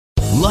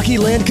Lucky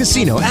Land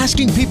Casino,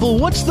 asking people,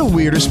 what's the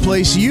weirdest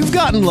place you've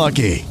gotten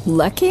lucky?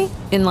 Lucky?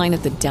 In line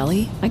at the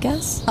deli, I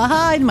guess?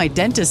 Aha, in my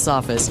dentist's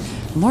office.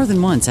 More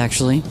than once,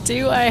 actually.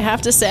 Do I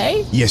have to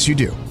say? Yes, you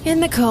do. In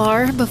the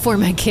car before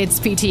my kids'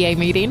 PTA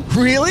meeting.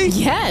 Really?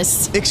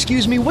 Yes.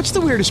 Excuse me, what's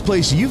the weirdest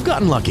place you've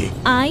gotten lucky?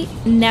 I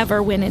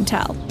never win and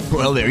tell.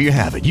 Well, there you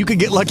have it. You can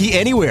get lucky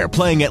anywhere,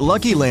 playing at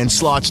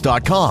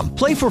LuckyLandSlots.com.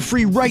 Play for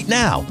free right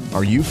now.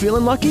 Are you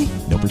feeling lucky?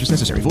 No purchase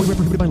necessary. Void where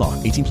prohibited by law.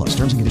 18 plus.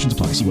 Terms and conditions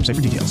apply. See website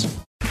for details.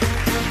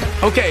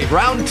 Okay,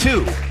 round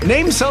two.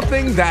 Name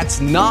something that's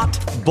not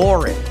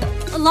boring.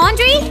 A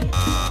laundry?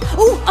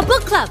 Ooh, a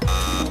book club.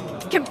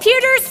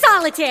 Computer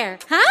solitaire,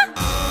 huh?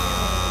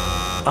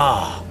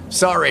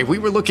 Sorry, we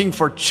were looking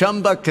for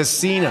Chumba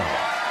Casino.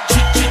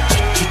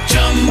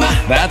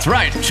 That's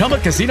right.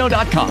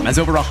 ChumbaCasino.com has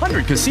over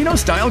 100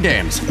 casino-style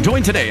games.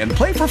 Join today and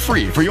play for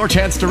free for your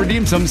chance to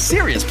redeem some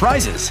serious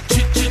prizes.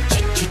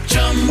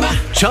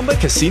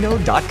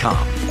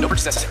 ChumbaCasino.com. No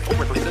purchase necessary. Void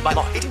where prohibited by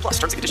law. 18 plus.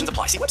 Terms and conditions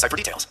apply. See website for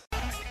details.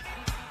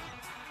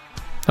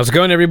 How's it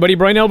going, everybody?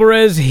 Brian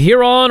Alvarez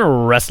here on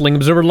Wrestling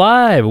Observer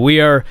Live. We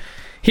are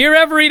here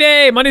every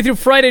day, Monday through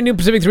Friday, noon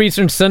Pacific, 3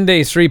 Eastern,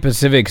 Sunday, 3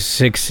 Pacific,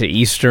 6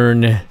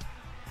 Eastern.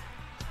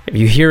 If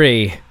you hear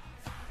a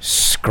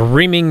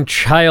screaming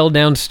child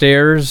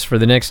downstairs for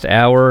the next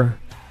hour,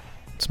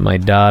 it's my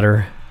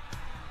daughter.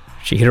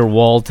 She hit her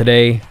wall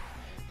today.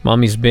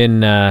 Mommy's been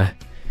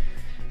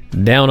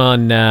down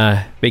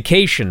on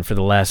vacation for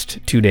the last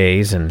 2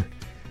 days, and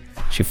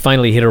she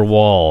finally hit her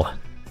wall.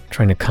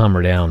 Trying to calm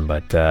her down,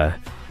 but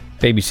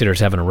babysitter's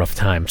having a rough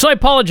time. So I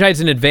apologize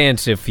in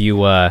advance if you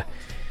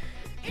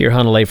hear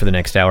Hanalei for the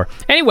next hour.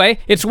 Anyway,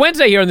 it's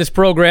Wednesday here on this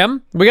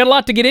program. We got a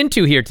lot to get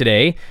into here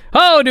today.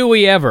 Oh, do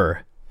we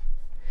ever?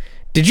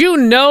 Did you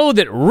know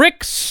that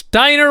Rick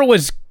Steiner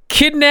was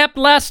kidnapped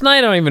last night?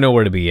 I don't even know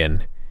where to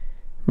begin.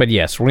 But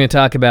yes, we're going to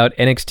talk about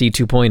NXT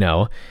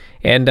 2.0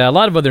 and a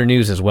lot of other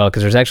news as well,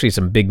 because there's actually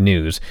some big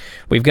news.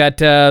 We've got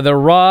the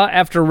Raw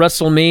after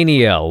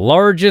WrestleMania,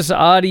 largest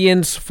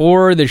audience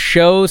for the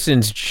show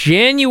since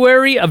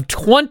January of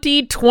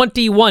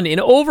 2021,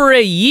 in over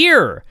a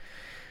year.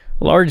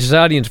 Largest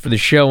audience for the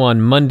show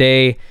on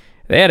Monday.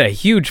 They had a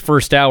huge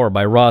first hour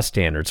by Raw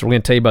standards. So we're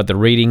going to tell you about the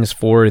ratings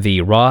for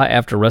the Raw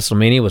after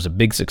WrestleMania. It was a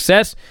big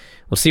success.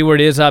 We'll see where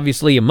it is,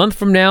 obviously, a month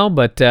from now,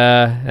 but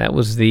that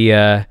was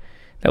the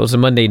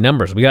Monday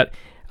numbers. We got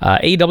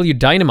AEW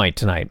Dynamite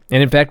tonight.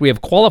 And in fact, we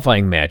have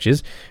qualifying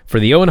matches for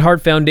the Owen Hart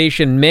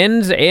Foundation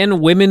men's and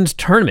women's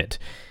tournament.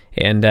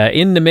 And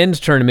in the men's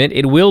tournament,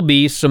 it will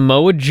be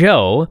Samoa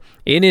Joe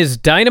in his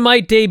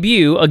Dynamite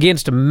debut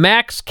against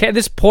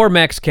this poor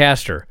Max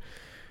Caster.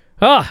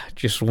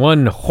 Just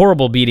one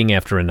horrible beating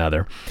after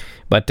another.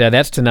 But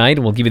that's tonight,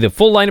 and we'll give you the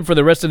full lineup for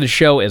the rest of the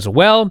show as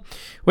well.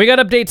 We got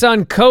updates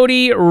on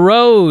Cody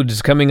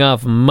Rhodes coming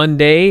off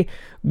Monday.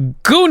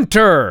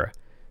 Gunther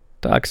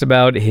talks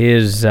about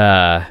his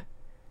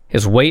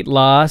weight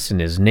loss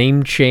and his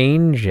name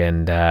change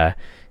and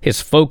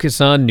his focus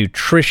on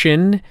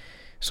nutrition.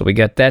 So we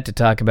got that to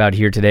talk about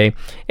here today.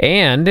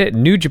 And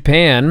New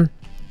Japan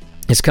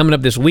is coming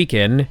up this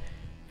weekend,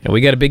 and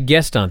we got a big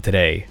guest on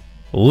today.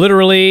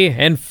 Literally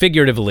and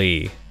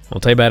figuratively.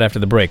 We'll tell you about it after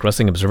the break.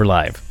 Wrestling Observer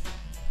Live.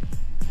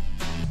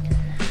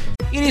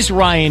 It is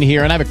Ryan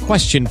here, and I have a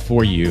question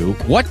for you.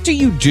 What do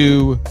you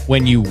do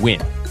when you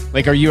win?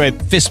 Like, are you a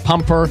fist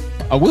pumper,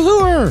 a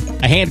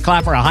woohooer, a hand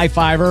clapper, a high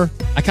fiver?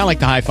 I kind of like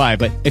the high five,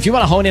 but if you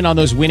want to hone in on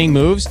those winning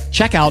moves,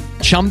 check out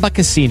Chumba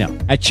Casino.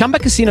 At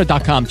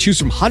ChumbaCasino.com, choose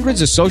from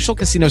hundreds of social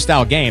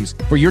casino-style games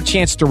for your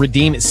chance to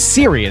redeem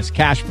serious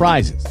cash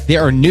prizes.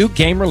 There are new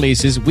game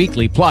releases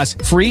weekly, plus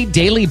free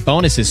daily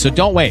bonuses, so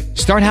don't wait.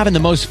 Start having the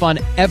most fun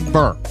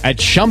ever at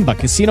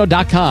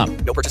ChumbaCasino.com.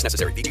 No purchase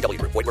necessary. VGW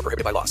Group. Void where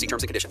prohibited by law. See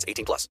terms and conditions.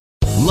 18 plus.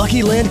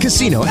 Lucky Land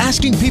Casino,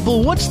 asking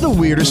people, what's the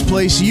weirdest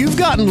place you've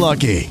gotten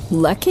lucky?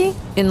 Lucky?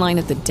 In line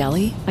at the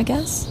deli, I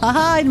guess?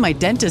 Aha, in my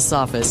dentist's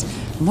office.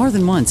 More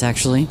than once,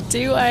 actually.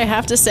 Do I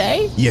have to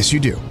say? Yes, you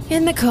do.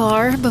 In the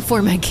car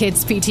before my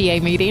kids'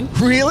 PTA meeting.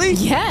 Really?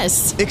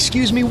 Yes.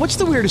 Excuse me, what's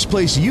the weirdest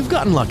place you've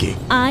gotten lucky?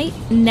 I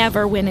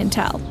never win and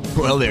tell.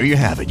 Well, there you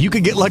have it. You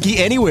can get lucky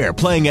anywhere,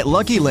 playing at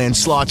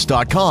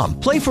LuckyLandSlots.com.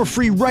 Play for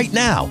free right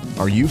now.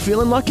 Are you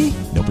feeling lucky?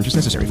 No purchase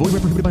necessary. Void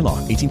where prohibited by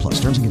law. 18 plus.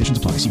 Terms and conditions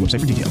apply. See website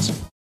for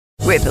details.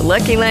 With the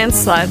Lucky Land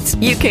Slots,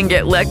 you can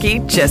get lucky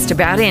just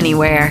about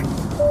anywhere.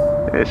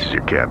 This is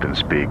your captain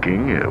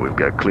speaking. We've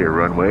got clear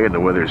runway and the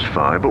weather's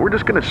fine, but we're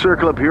just going to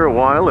circle up here a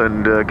while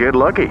and get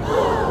lucky.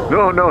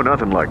 No,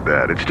 nothing like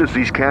that. It's just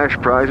these cash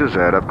prizes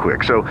add up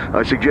quick. So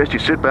I suggest you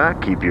sit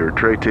back, keep your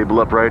tray table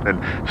upright,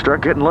 and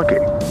start getting lucky.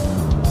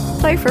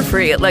 Play for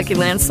free at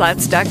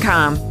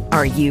LuckyLandSlots.com.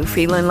 Are you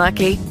feeling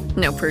lucky?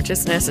 No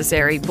purchase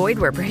necessary. Void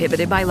where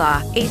prohibited by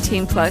law.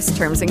 18 plus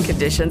terms and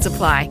conditions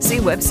apply. See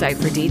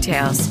website for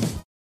details.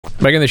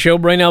 Back on the show,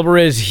 Brian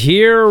Alvarez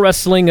here,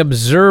 Wrestling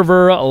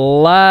Observer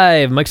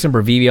Live. Mike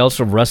Sempervive,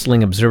 also of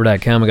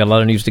WrestlingObserver.com. We got a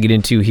lot of news to get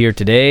into here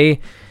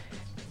today.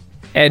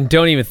 And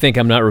don't even think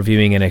I'm not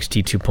reviewing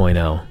NXT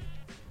 2.0.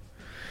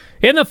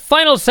 In the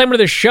final segment of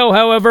the show,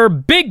 however,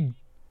 big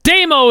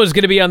Damo is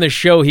going to be on the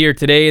show here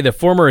today, the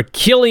former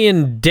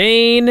Killian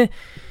Dane.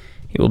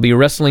 He will be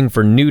wrestling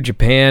for New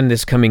Japan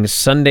this coming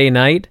Sunday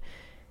night.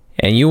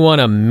 And you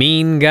want a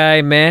mean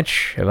guy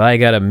match? Have I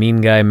got a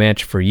mean guy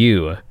match for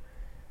you?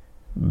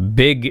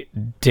 Big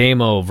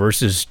Damo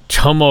versus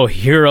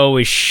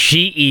Tomohiro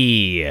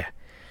Ishii.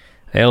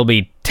 They'll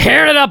be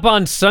tearing it up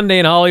on Sunday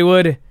in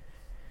Hollywood.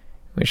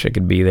 Wish I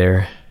could be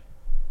there,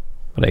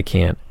 but I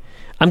can't.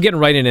 I'm getting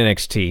right in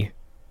NXT.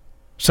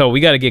 So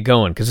we got to get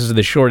going because this is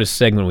the shortest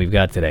segment we've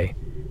got today.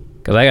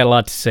 Because I got a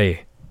lot to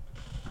say,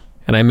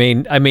 and I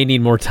may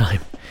need more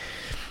time.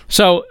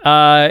 So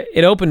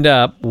it opened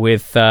up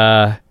with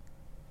Gunther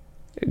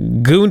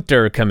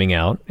coming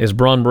out as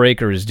Braun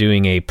Breaker is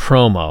doing a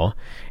promo,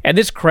 and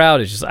this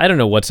crowd is just—I don't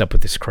know what's up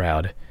with this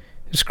crowd.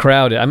 This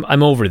crowd,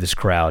 I'm over this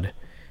crowd.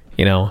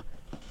 You know,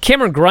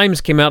 Cameron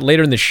Grimes came out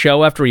later in the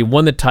show after he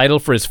won the title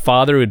for his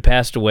father who had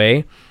passed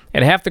away,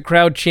 and half the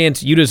crowd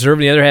chants "You deserve,"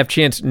 and the other half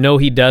chants "No,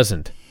 he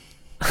doesn't."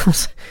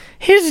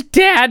 His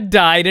dad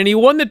died, and he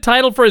won the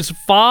title for his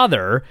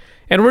father,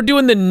 and we're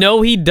doing the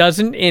 "No, he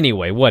doesn't"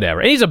 anyway. Whatever.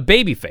 And he's a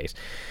babyface.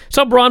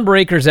 So Braun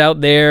Breaker's out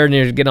there, and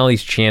they're getting all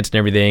these chants and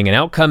everything, and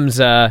out comes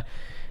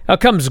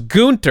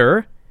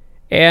Gunther,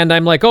 and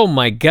I'm like, oh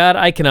my God,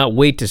 I cannot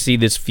wait to see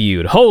this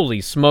feud.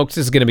 Holy smokes,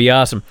 this is going to be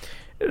awesome.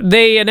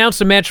 They announced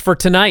a match for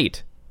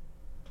tonight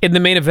in the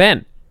main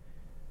event.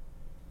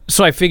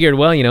 So I figured,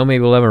 well, you know,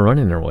 maybe we'll have a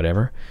run-in or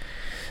whatever.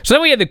 So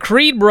then we had the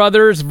Creed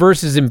brothers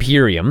versus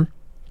Imperium,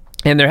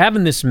 and they're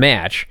having this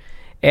match,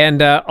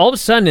 and all of a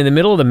sudden, in the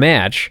middle of the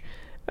match,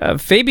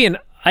 Fabian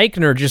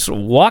Eichner just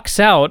walks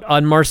out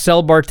on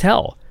Marcel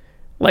Bartel.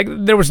 Like,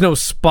 there was no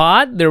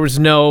spot, there was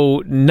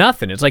no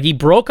nothing. It's like he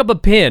broke up a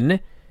pin,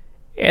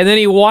 and then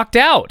he walked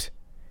out.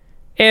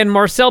 And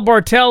Marcel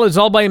Bartel is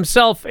all by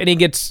himself, and he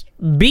gets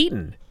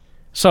beaten.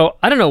 So,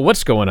 I don't know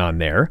what's going on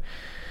there.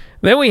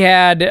 Then we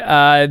had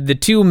the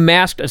two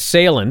masked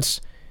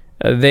assailants.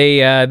 They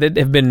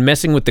have been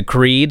messing with the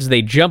Creeds.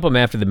 They jump them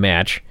after the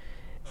match,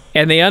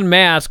 and they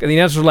unmask, and the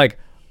announcer's like,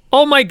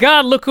 oh my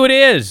God, look who it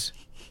is.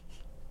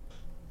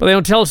 But they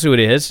don't tell us who it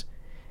is.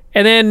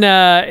 And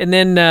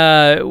then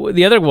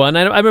the other one,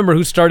 I remember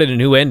who started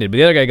and who ended, but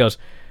the other guy goes,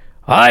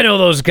 I know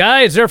those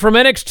guys. They're from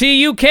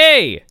NXT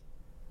UK.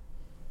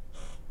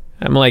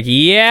 I'm like,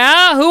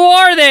 yeah? Who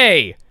are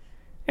they?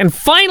 And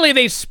finally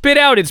they spit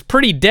out, it's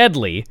Pretty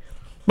Deadly.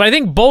 But I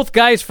think both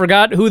guys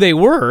forgot who they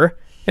were,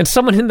 and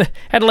someone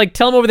had to like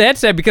tell them over the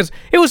headset because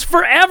it was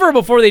forever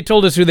before they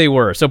told us who they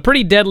were. So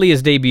Pretty Deadly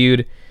has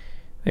debuted.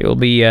 They will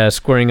be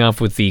squaring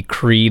off with the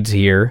Creeds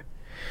here.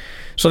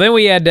 So then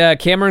we had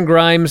Cameron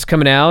Grimes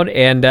coming out,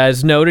 and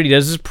as noted, he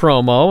does his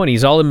promo, and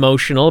he's all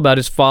emotional about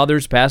his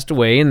father's passed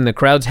away, and the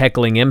crowd's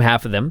heckling him,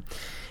 half of them.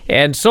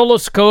 And Solo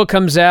Sikoa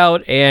comes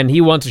out, and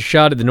he wants a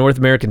shot at the North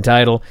American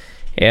title,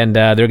 and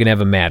they're going to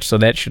have a match, so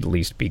that should at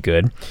least be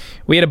good.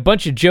 We had a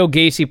bunch of Joe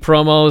Gacy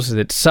promos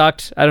that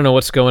sucked. I don't know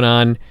what's going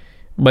on,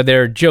 but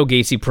they're Joe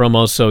Gacy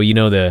promos, so you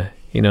know the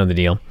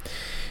deal.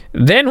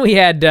 Then we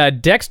had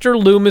Dexter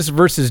Lumis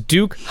versus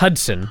Duke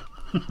Hudson.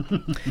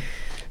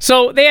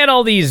 So they had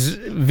all these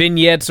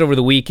vignettes over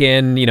the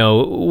weekend, you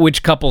know,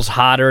 which couple's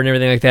hotter and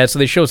everything like that. So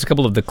they show us a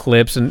couple of the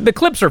clips, and the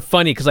clips are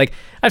funny because, like,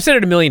 I've said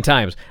it a million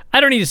times.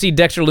 I don't need to see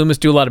Dexter Lumis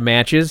do a lot of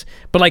matches,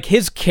 but, like,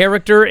 his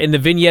character in the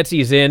vignettes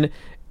he's in,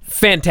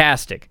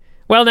 fantastic.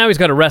 Well, now he's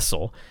got to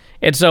wrestle.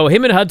 And so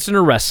him and Hudson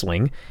are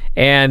wrestling,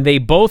 and they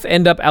both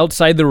end up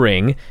outside the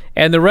ring,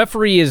 and the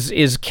referee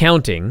is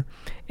counting,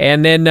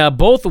 and then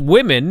both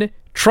women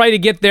try to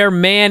get their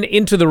man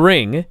into the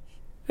ring.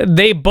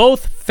 They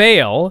both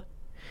fail.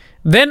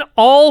 Then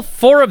all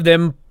four of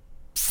them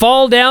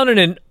fall down in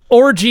an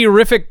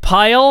orgy-rific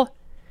pile.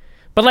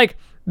 But, like,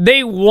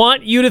 they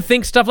want you to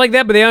think stuff like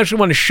that, but they actually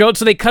want to show it.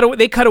 So they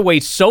cut away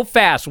so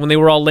fast when they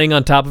were all laying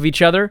on top of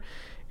each other.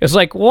 It's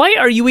like, why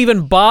are you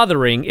even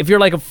bothering if you're,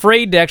 like,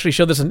 afraid to actually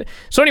show this?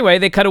 So anyway,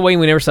 they cut away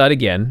and we never saw it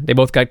again. They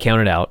both got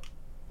counted out.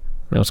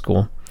 That was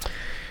cool.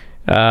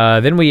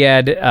 Then we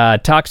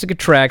had Toxic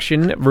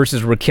Attraction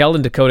versus Raquel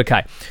and Dakota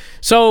Kai.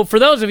 So for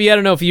those of you, I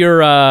don't know if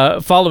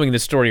you're following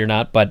this story or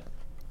not, but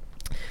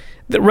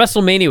the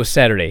WrestleMania was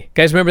Saturday.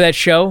 Guys, remember that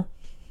show?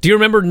 Do you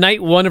remember night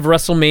one of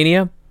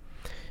WrestleMania?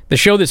 The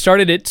show that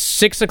started at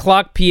 6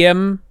 o'clock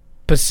p.m.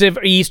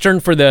 Pacific Eastern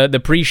for the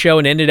pre-show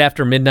and ended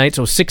after midnight,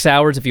 so 6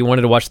 hours if you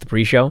wanted to watch the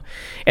pre-show.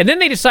 And then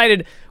they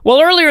decided,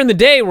 well, earlier in the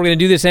day, we're going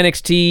to do this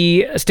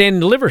NXT Stand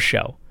and Deliver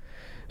show.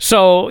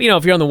 So, you know,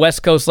 if you're on the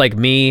West Coast like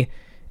me,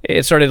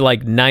 it started at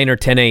like 9 or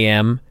 10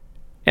 a.m.,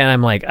 and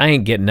I'm like, I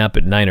ain't getting up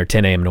at 9 or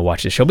 10 a.m. to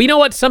watch this show. But you know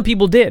what? Some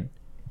people did,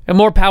 and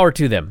more power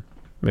to them.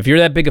 If you're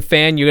that big a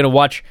fan, you're going to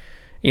watch,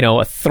 you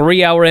know, a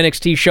 3-hour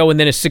NXT show and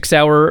then a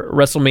 6-hour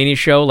WrestleMania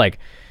show. Like,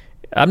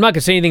 I'm not going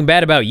to say anything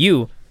bad about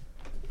you.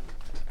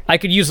 I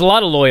could use a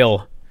lot of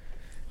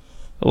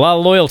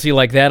loyalty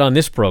like that on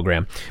this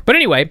program. But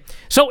anyway,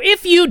 so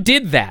if you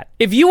did that,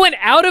 if you went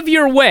out of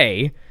your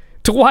way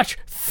to watch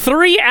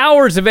 3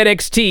 hours of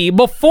NXT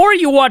before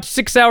you watched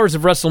 6 hours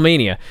of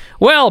WrestleMania,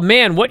 well,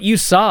 man, what you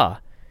saw.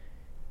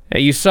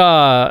 You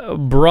saw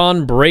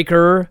Braun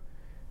Breaker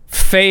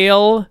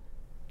fail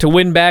to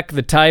win back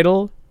the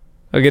title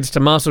against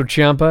Tommaso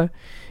Ciampa.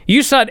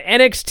 You saw an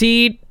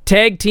NXT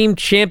Tag Team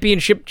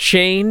Championship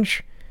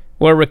change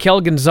where Raquel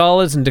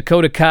Gonzalez and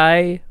Dakota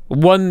Kai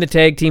won the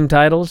tag team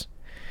titles.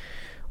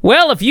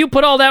 Well, if you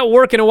put all that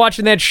work into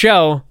watching that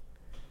show,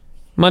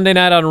 Monday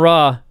night on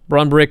Raw,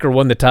 Braun Breaker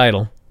won the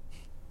title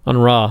on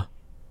Raw.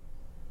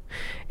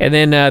 And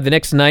then the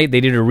next night,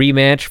 they did a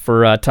rematch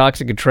for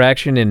Toxic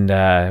Attraction, and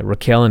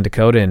Raquel and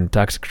Dakota and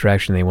Toxic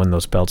Attraction, they won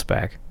those belts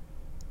back.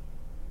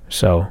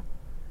 So,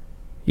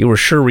 you were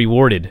sure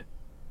rewarded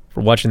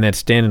for watching that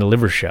Stand and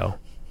Deliver show.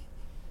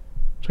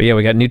 So yeah,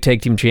 we got new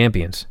tag team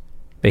champions.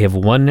 They have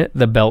won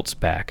the belts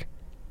back.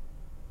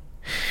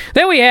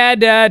 Then we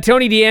had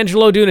Tony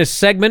D'Angelo doing a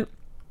segment.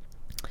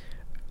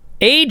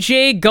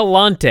 AJ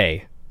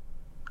Galante.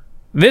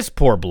 This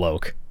poor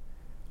bloke.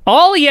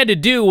 All he had to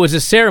do was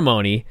a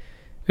ceremony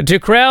to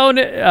crown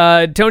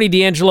Tony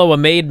D'Angelo a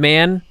made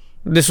man.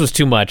 This was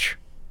too much.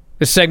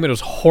 This segment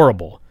was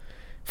horrible.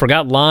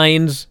 Forgot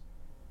lines.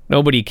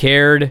 Nobody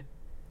cared.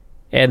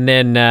 And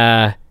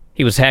then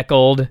he was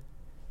heckled.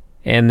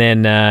 And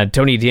then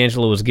Tony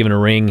D'Angelo was given a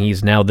ring.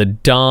 He's now the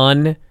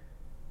Don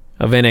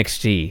of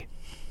NXT.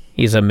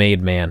 He's a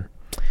made man.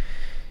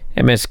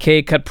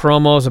 MSK cut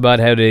promos about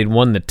how they'd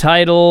won the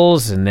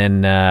titles, and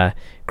then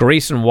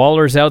Grayson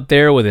Waller's out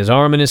there with his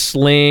arm in a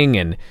sling,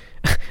 and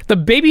the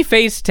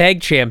babyface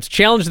tag champs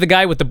challenged the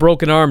guy with the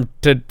broken arm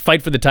to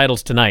fight for the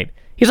titles tonight.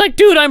 He's like,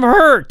 dude, I'm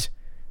hurt!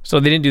 So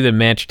they didn't do the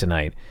match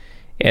tonight.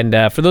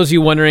 And for those of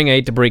you wondering, I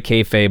hate to break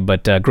kayfabe,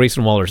 but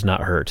Grayson Waller's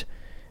not hurt.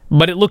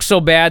 But it looks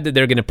so bad that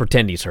they're going to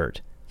pretend he's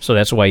hurt. So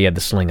that's why he had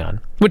the sling on.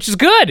 Which is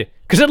good,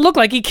 because it looked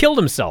like he killed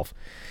himself.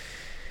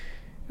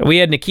 We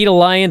had Nikita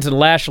Lyons and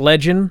Lash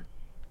Legend.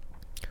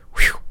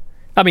 Whew.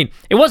 I mean,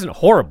 it wasn't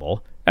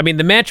horrible. I mean,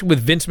 the match with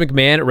Vince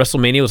McMahon at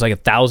WrestleMania was like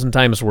 1,000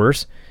 times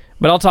worse.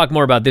 But I'll talk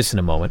more about this in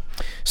a moment.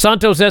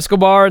 Santos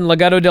Escobar and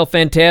Legado del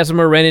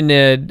Fantasma ran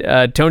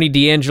into Tony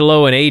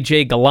D'Angelo and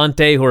AJ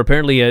Galante, who are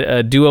apparently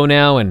a duo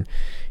now. And,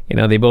 you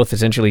know, they both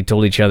essentially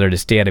told each other to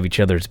stay out of each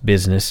other's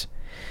business.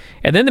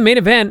 And then the main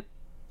event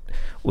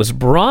was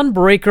Braun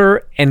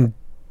Breaker and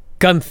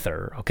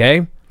Gunther,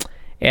 okay?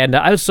 And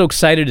I was so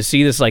excited to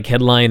see this, like,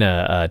 headline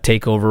a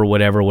takeover or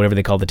whatever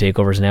they call the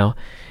takeovers now.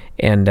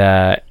 And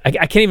I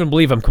can't even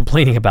believe I'm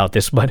complaining about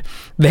this, but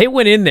they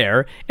went in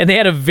there, and they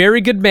had a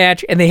very good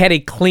match, and they had a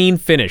clean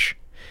finish.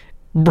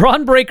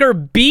 Braun Breaker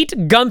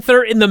beat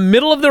Gunther in the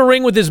middle of the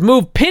ring with his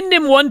move, pinned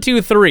him 1,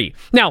 2, 3.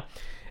 Now,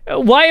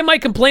 why am I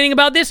complaining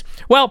about this?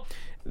 Well,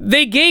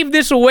 they gave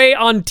this away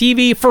on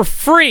TV for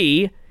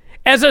free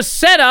as a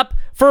setup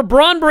for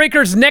Braun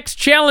Breaker's next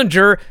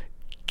challenger,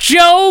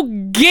 Joe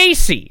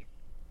Gacy.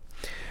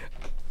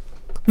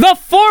 The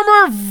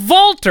former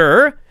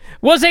vaulter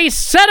was a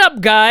setup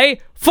guy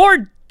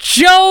for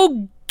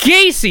Joe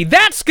Gacy.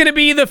 That's going to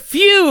be the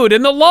feud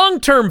and the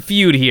long-term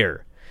feud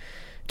here.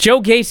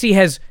 Joe Gacy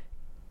has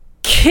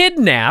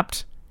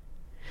kidnapped,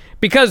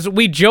 because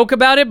we joke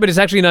about it, but it's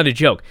actually not a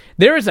joke.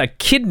 There is a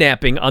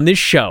kidnapping on this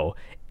show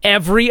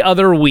every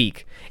other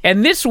week.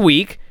 And this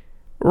week,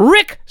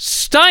 Rick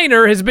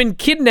Steiner has been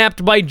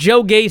kidnapped by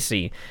Joe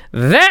Gacy.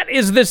 That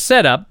is the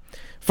setup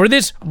for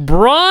this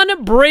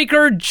Braun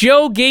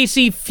Breaker-Joe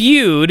Gacy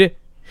feud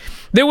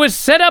that was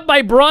set up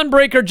by Braun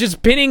Breaker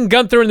just pinning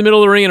Gunther in the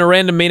middle of the ring in a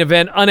random main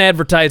event,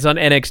 unadvertised on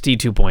NXT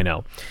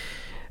 2.0.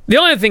 The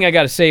only thing I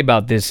got to say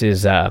about this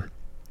is,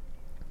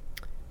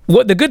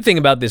 what the good thing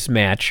about this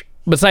match,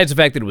 besides the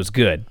fact that it was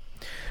good,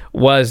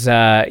 was,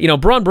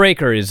 Braun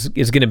Breaker is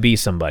going to be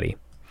somebody.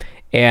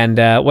 And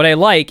what I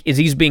like is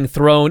he's being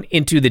thrown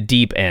into the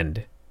deep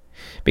end.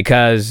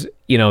 Because,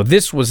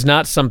 this was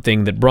not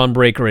something that Braun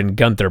Breaker and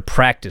Gunther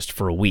practiced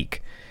for a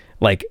week.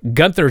 Like,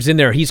 Gunther's in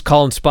there, he's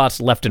calling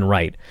spots left and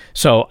right.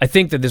 So I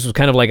think that this was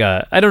kind of like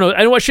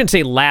I shouldn't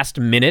say last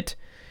minute,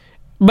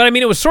 but I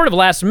mean, it was sort of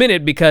last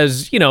minute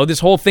because, this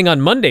whole thing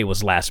on Monday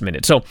was last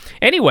minute. So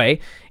anyway,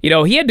 he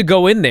had to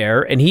go in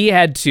there and he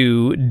had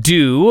to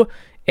do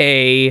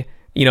a,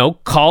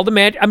 call the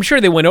match. I'm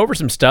sure they went over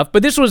some stuff,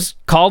 but this was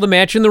call the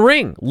match in the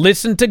ring.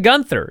 Listen to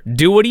Gunther.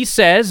 Do what he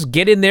says.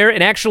 Get in there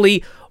and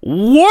actually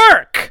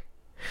work.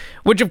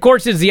 Which, of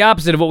course, is the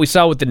opposite of what we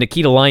saw with the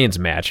Nikita Lyons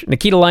match.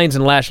 Nikita Lyons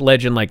and Lash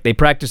Legend, they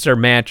practiced their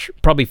match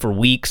probably for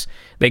weeks.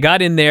 They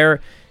got in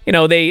there.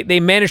 They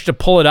managed to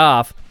pull it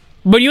off.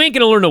 But you ain't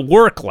going to learn to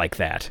work like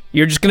that.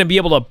 You're just going to be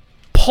able to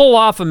pull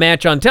off a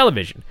match on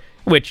television.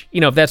 Which,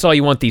 if that's all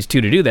you want these two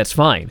to do, that's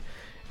fine.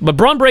 But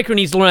Braun Breaker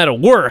needs to learn how to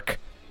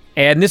work.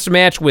 And this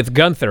match with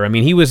Gunther,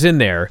 he was in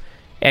there.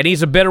 And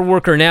he's a better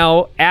worker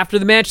now after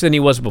the match than he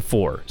was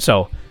before.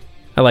 So,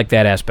 I like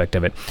that aspect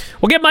of it.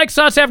 We'll get Mike's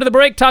thoughts after the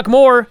break. Talk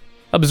more.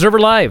 Observer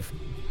Live.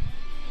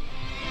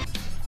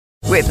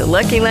 With the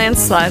Lucky Land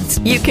Slots,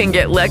 you can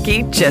get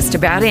lucky just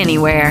about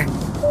anywhere.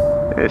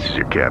 This is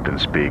your captain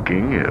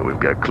speaking. We've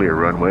got clear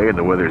runway and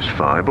the weather's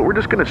fine, but we're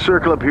just going to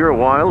circle up here a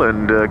while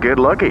and get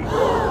lucky.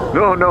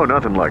 No,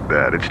 nothing like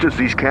that. It's just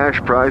these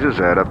cash prizes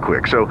add up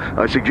quick. So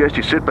I suggest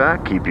you sit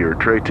back, keep your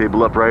tray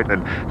table upright,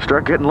 and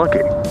start getting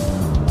lucky.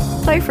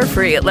 Play for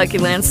free at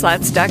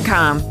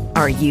LuckyLandSlots.com.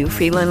 Are you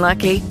feeling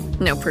lucky?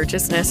 No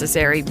purchase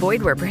necessary.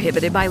 Void where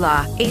prohibited by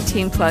law.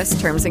 18 plus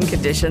terms and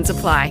conditions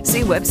apply.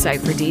 See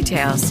website for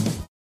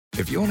details.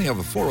 If you only have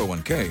a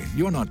 401k,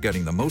 you're not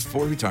getting the most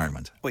for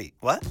retirement. Wait,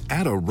 what?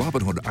 Add a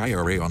Robinhood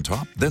IRA on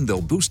top, then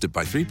they'll boost it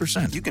by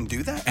 3%. You can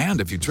do that? And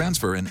if you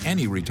transfer in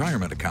any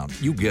retirement account,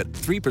 you get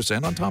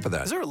 3% on top of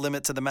that. Is there a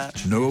limit to the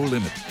match? No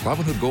limit.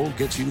 Robinhood Gold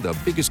gets you the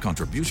biggest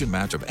contribution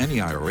match of any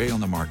IRA on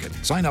the market.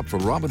 Sign up for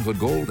Robinhood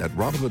Gold at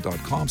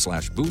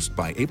Robinhood.com/boost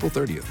by April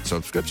 30th.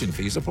 Subscription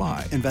fees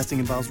apply. Investing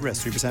involves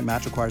risk. 3%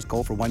 match requires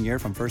gold for 1 year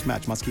from first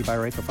match. Must keep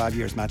IRA for 5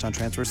 years. Match on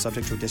transfers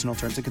subject to additional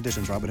terms and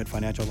conditions. Robinhood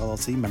Financial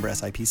LLC. Member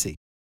SIPC.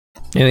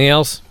 Anything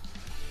else?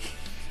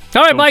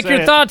 All right, Mike,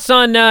 your thoughts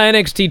on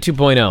NXT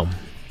 2.0?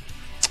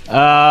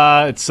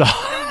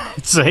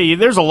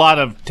 There's a lot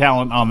of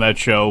talent on that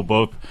show,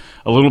 both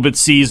a little bit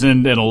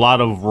seasoned and a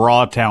lot of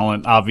raw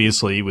talent,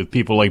 obviously, with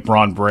people like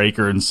Braun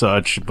Breaker and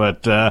such.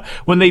 But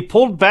when they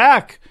pulled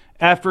back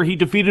after he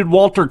defeated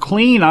Walter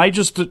Clean, I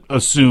just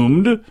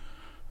assumed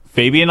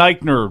Fabian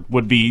Eichner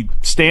would be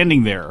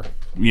standing there,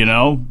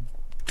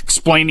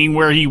 explaining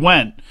where he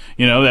went.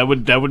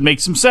 That would make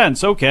some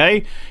sense.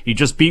 Okay, he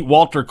just beat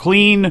Walter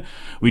Clean.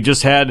 We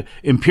just had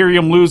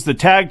Imperium lose the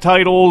tag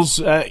titles.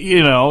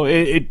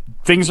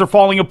 Things are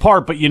falling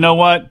apart. But you know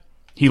what?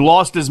 He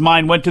lost his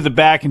mind, went to the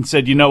back, and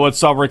said, "You know what?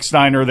 Saw Rick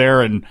Steiner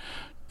there and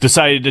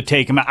decided to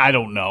take him." I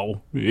don't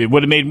know. It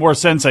would have made more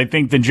sense, I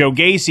think, than Joe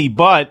Gacy.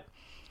 But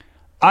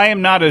I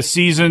am not a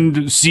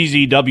seasoned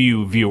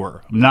CZW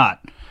viewer. I'm not.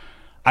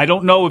 I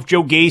don't know if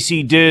Joe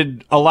Gacy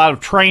did a lot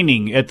of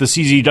training at the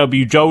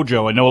CZW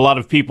dojo. I know a lot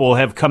of people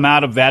have come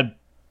out of that,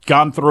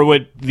 gone through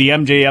it. The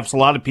MJFs, a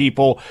lot of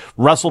people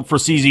wrestled for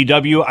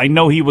CZW. I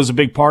know he was a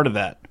big part of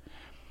that.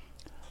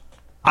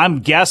 I'm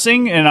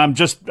guessing, and I'm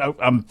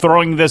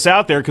throwing this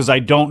out there because I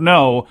don't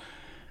know.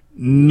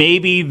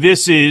 Maybe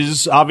this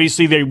is,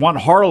 obviously they want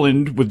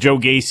Harland with Joe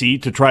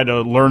Gacy to try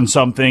to learn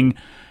something.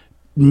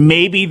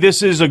 Maybe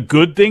this is a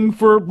good thing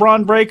for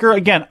Braun Breaker.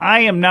 Again,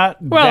 I am not.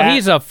 Well,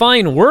 he's a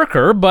fine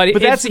worker, but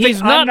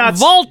he's not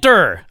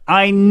Walter.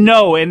 I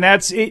know, and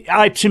that's it.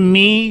 To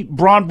me,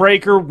 Braun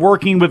Breaker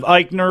working with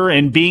Eichner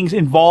and being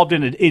involved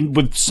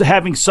with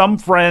having some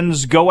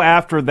friends go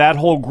after that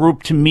whole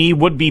group, to me,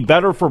 would be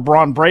better for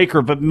Braun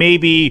Breaker. But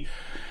maybe,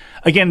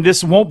 again,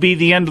 this won't be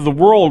the end of the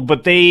world.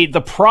 But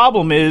the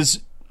problem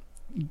is,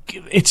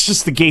 it's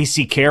just the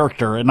Gacy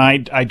character, and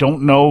I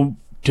don't know.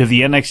 To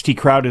the NXT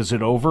crowd, is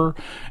it over?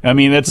 I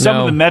mean, that's some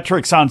of the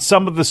metrics on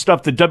some of the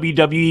stuff that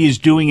WWE is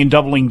doing and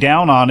doubling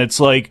down on. It's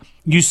like,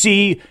 you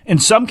see, in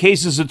some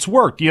cases it's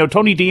worked.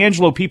 Tony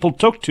D'Angelo, people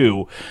took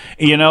to,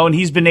 and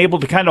he's been able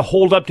to kind of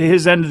hold up to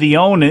his end of the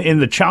own in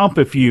the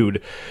Ciampa feud.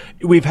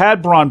 We've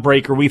had Braun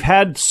Breaker. We've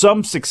had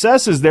some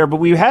successes there, but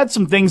we've had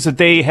some things that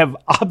they have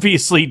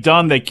obviously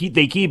done that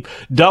they keep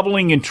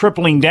doubling and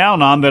tripling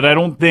down on that I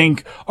don't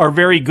think are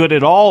very good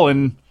at all.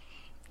 And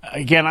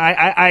again,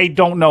 I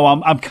don't know.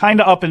 I'm kind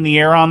of up in the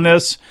air on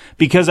this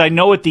because I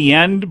know at the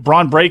end,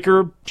 Braun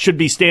Breaker should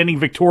be standing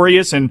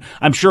victorious, and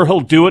I'm sure he'll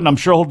do it, and I'm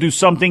sure he'll do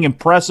something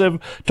impressive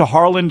to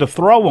Harlan to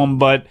throw him.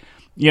 But,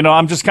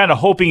 I'm just kind of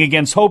hoping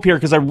against hope here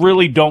because I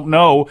really don't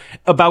know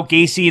about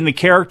Gacy and the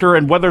character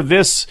and whether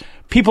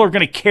people are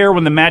going to care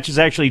when the match is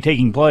actually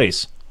taking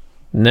place.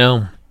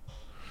 No.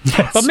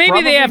 But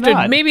maybe they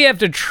have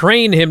to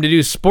train him to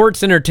do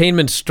sports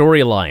entertainment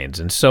storylines,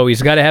 and so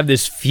he's got to have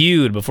this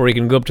feud before he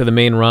can go up to the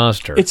main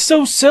roster. It's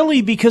so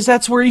silly because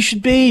that's where he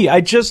should be. I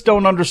just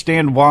don't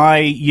understand why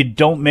you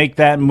don't make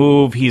that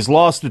move. He's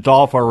lost to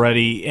Dolph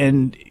already,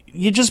 and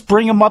you just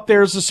bring him up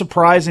there as a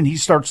surprise, and he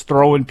starts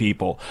throwing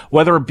people,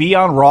 whether it be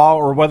on Raw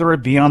or whether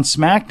it be on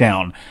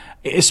SmackDown,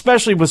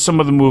 especially with some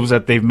of the moves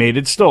that they've made.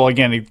 It's still,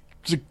 again,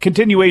 it's a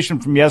continuation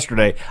from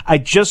yesterday. I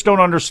just don't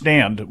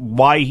understand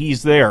why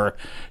he's there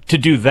to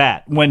do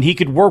that when he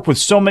could work with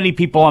so many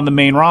people on the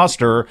main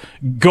roster,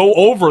 go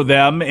over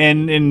them,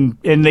 and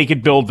they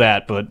could build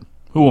that. But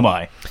who am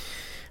I?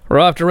 We're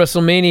off to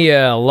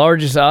WrestleMania,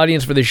 largest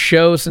audience for the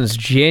show since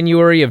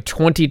January of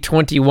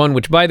 2021,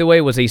 which, by the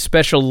way, was a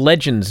special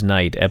Legends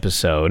Night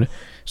episode.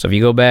 So if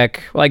you go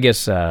back, well, I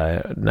guess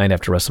night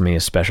after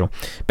WrestleMania special.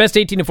 Best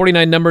 18 to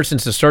 49 numbers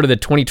since the start of the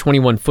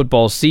 2021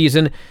 football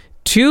season.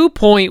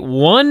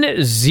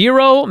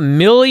 2.10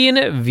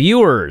 million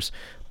viewers.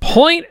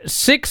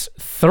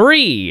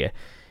 0.63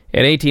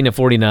 at 18 to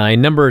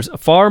 49. Numbers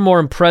far more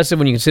impressive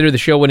when you consider the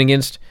show went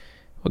against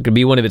what could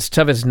be one of its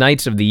toughest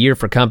nights of the year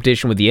for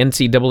competition, with the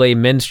NCAA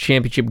Men's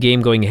Championship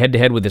game going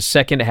head-to-head with the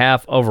second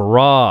half of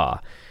Raw.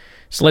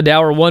 This led to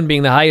Hour 1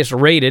 being the highest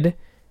rated,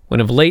 when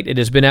of late it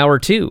has been Hour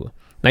 2.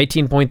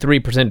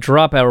 19.3%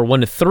 drop, Hour 1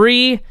 to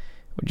 3,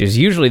 which is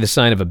usually the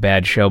sign of a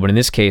bad show, but in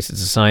this case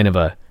it's a sign of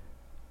a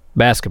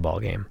basketball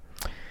game.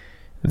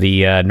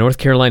 The North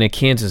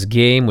Carolina-Kansas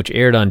game, which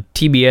aired on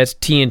TBS,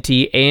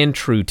 TNT, and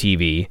True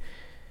TV,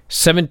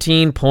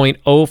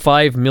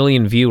 17.05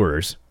 million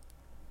viewers.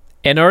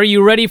 And are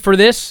you ready for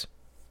this?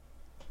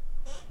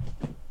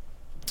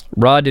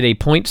 Raw did a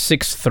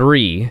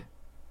 0.63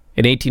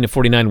 at 18 to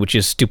 49, which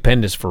is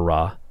stupendous for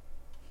Raw,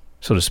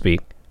 so to speak.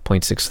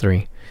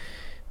 0.63.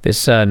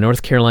 This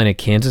North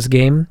Carolina-Kansas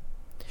game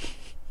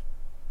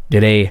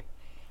did a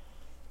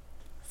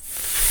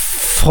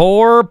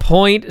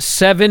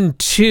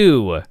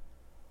 4.72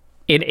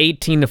 in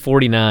 18 to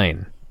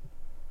 49.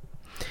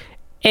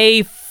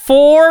 A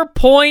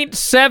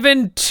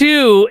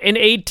 4.72 in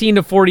 18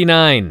 to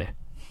 49.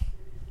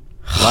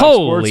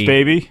 Holy sports,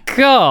 baby.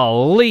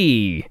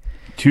 Golly.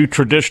 Two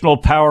traditional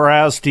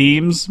powerhouse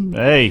teams.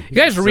 Hey, you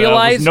guys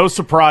realize? Was no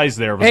surprise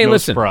there. Hey,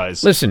 listen.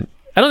 Listen,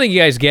 I don't think you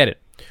guys get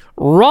it.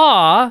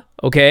 Raw,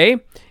 okay,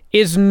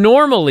 is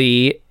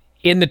normally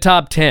in the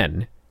top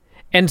 10,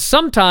 and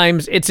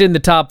sometimes it's in the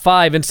top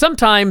 5, and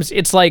sometimes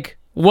it's like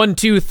 1,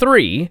 2,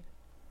 3,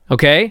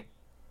 okay?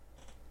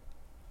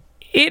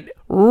 It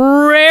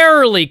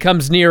rarely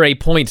comes near a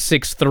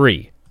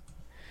 .63.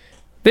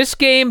 This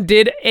game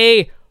did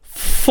a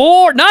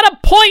 4, not a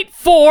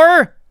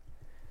 .4,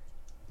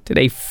 did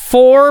a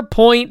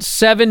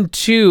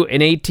 4.72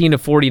 in 18 to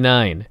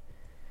 49.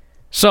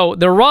 So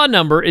the raw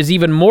number is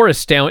even more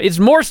astounding. It's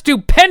more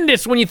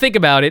stupendous when you think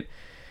about it.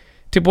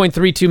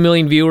 2.32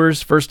 million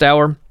viewers first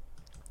hour,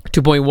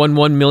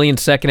 2.11 million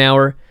second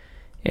hour,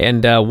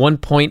 and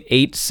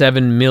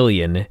 1.87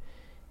 million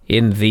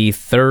in the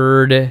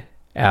third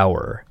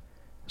hour.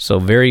 So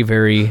very,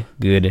 very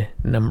good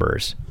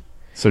numbers.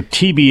 So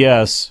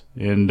TBS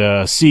and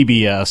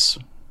CBS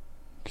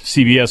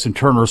and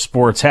Turner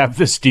Sports have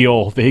this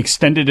deal. They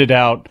extended it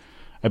out,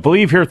 I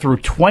believe, here through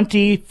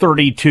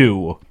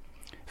 2032.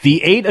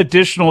 The 8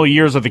 additional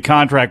years of the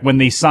contract when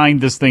they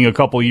signed this thing a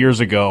couple years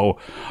ago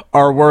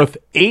are worth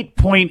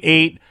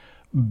 $8.8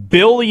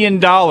 billion,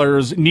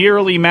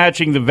 nearly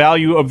matching the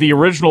value of the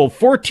original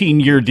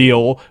 14-year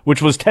deal, which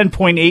was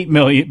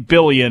 $10.8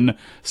 billion,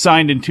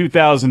 signed in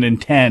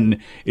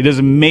 2010. It is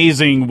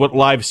amazing what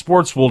live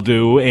sports will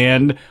do,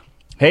 and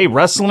hey,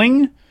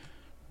 wrestling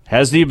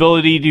has the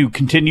ability to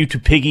continue to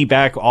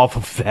piggyback off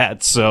of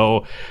that.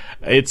 So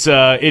it's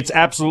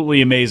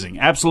absolutely amazing.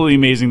 Absolutely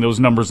amazing,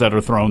 those numbers that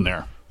are thrown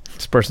there.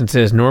 This person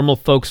says, normal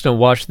folks don't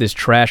watch this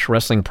trash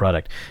wrestling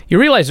product. You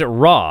realize that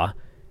Raw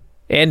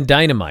and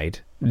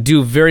Dynamite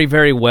do very,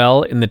 very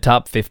well in the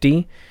top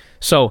 50.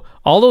 So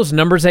all those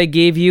numbers I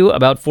gave you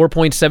about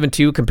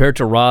 4.72 compared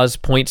to Raw's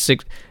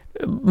 0.6,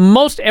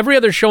 most every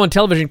other show on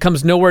television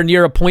comes nowhere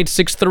near a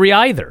 0.63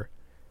 either.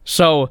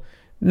 So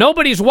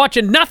nobody's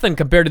watching nothing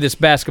compared to this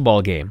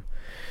basketball game.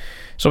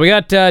 So we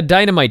got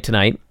Dynamite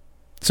tonight.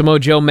 Samoa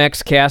Joe,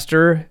 Max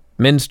Caster,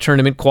 men's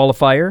tournament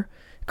qualifier.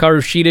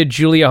 Karushita,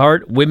 Julia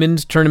Hart,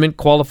 women's tournament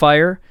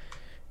qualifier.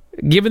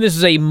 Given this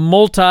is a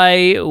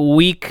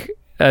multi-week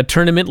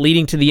tournament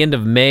leading to the end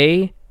of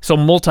May, so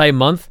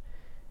multi-month,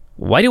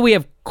 why do we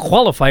have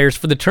qualifiers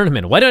for the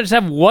tournament? Why don't I just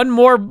have one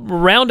more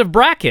round of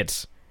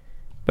brackets?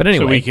 But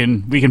anyway.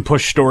 So we can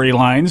push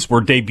storylines. We're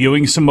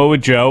debuting Samoa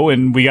Joe,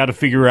 and we got to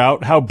figure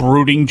out how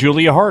brooding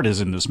Julia Hart is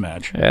in this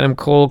match. Adam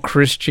Cole,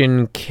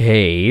 Christian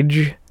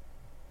Cage.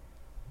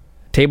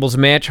 Tables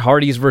match,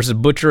 Hardys versus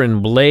Butcher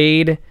and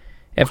Blade.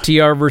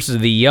 FTR versus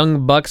the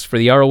Young Bucks for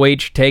the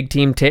ROH Tag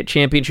Team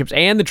Championships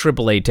and the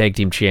AAA Tag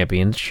Team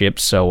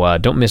Championships, so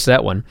don't miss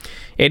that one.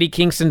 Eddie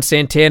Kingston,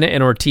 Santana,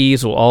 and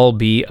Ortiz will all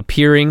be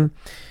appearing.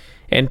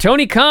 And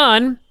Tony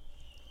Khan...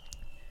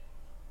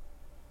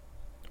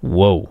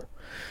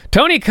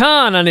 Tony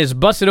Khan, on his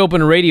Busted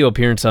Open radio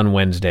appearance on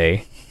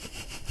Wednesday,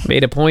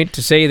 made a point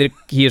to say that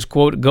he is,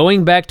 quote,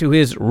 going back to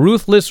his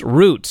ruthless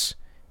roots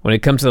when it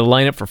comes to the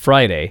lineup for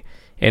Friday,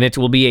 and it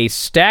will be a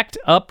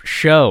stacked-up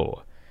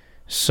show.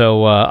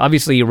 So,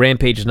 obviously,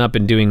 Rampage has not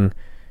been doing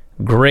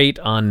great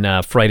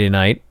on Friday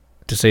night,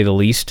 to say the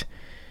least.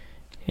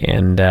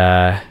 And,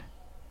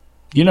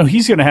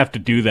 he's going to have to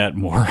do that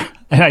more.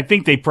 And I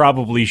think they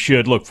probably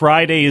should. Look,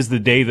 Friday is the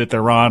day that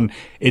they're on.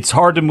 It's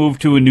hard to move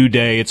to a new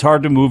day. It's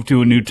hard to move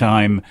to a new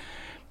time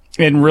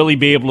and really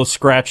be able to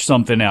scratch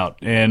something out.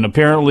 And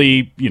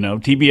apparently,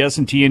 TBS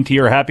and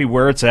TNT are happy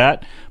where it's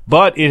at.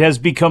 But it has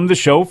become the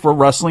show for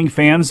wrestling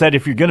fans that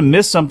if you're going to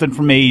miss something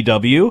from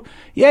AEW,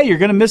 you're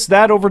going to miss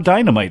that over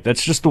Dynamite.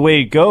 That's just the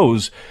way it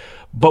goes.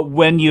 But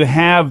when you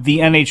have the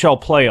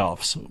NHL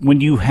playoffs,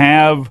 when you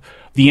have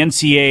the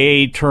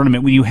NCAA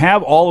tournament, when you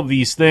have all of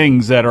these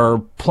things that are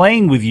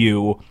playing with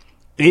you,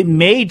 it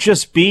may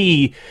just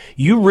be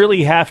you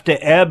really have to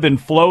ebb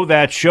and flow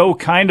that show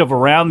kind of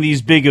around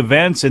these big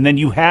events, and then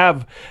you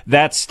have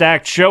that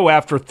stacked show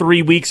after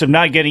 3 weeks of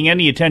not getting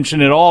any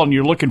attention at all, and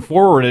you're looking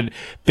forward to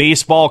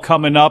baseball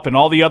coming up and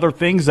all the other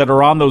things that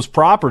are on those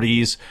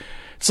properties.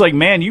 It's like,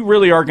 man, you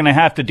really are going to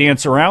have to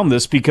dance around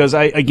this because,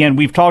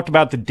 we've talked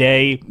about the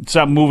day. It's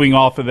not moving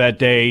off of that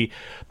day.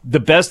 The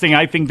best thing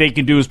I think they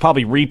can do is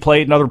probably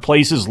replay it in other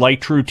places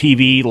like True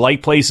TV,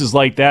 like places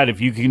like that.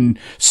 If you can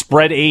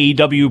spread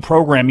AEW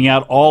programming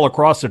out all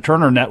across the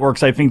Turner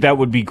networks, I think that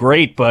would be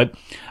great. But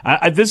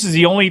this is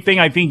the only thing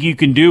I think you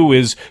can do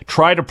is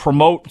try to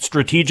promote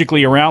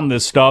strategically around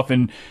this stuff,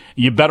 and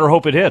you better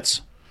hope it hits.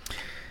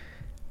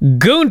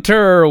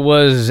 Gunther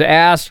was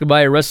asked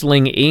by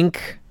Wrestling Inc.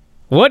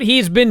 what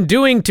he's been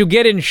doing to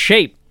get in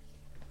shape.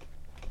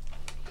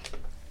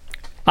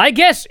 I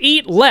guess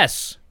eat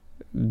less,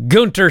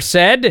 Gunther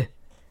said.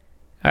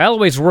 I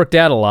always worked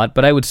out a lot,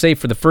 but I would say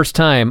for the first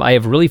time I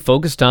have really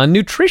focused on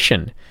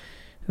nutrition.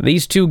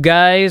 These two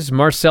guys,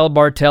 Marcel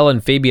Bartel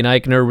and Fabian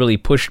Eichner, really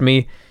pushed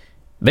me.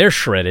 They're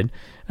shredded.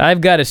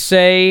 I've got to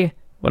say,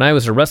 when I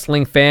was a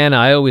wrestling fan,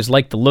 I always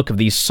liked the look of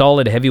these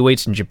solid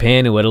heavyweights in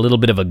Japan who had a little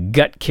bit of a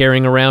gut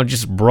carrying around,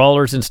 just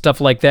brawlers and stuff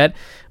like that.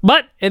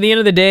 But at the end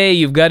of the day,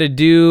 you've got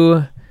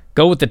to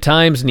go with the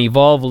times and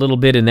evolve a little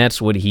bit, and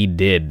that's what he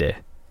did.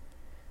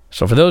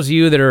 So for those of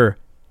you that are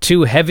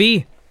too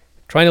heavy,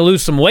 trying to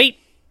lose some weight,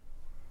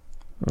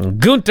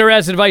 Gunther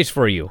has advice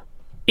for you.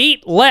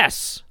 Eat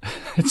less.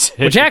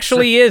 Which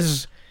actually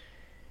is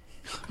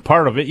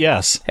part of it,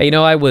 yes. Hey,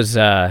 I was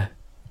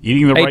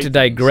eating the I hate right to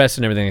digress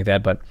and everything like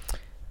that, but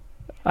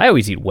I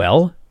always eat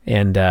well,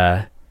 and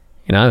I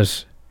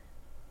was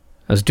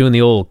doing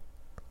the old,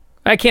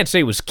 I can't say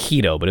it was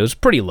keto, but it was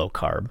pretty low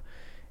carb.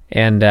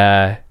 And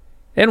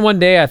then one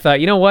day I thought,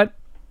 you know what?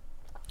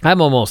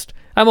 I'm almost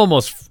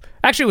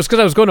actually it was because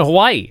I was going to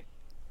Hawaii.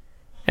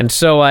 And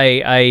so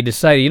I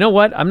decided, you know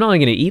what? I'm not only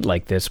going to eat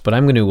like this, but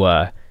I'm going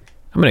to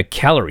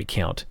calorie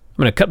count. I'm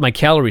going to cut my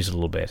calories a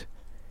little bit.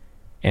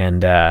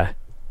 And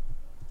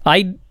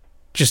I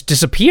just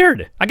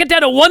disappeared. I got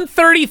down to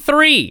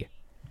 133.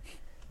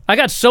 I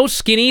got so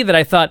skinny that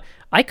I thought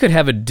I could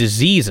have a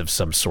disease of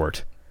some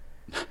sort.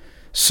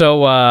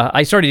 So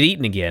I started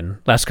eating again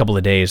last couple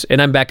of days,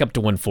 and I'm back up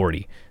to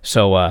 140.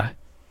 So I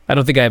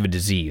don't think I have a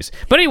disease.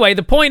 But anyway,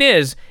 the point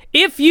is,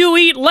 if you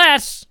eat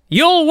less,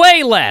 you'll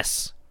weigh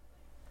less.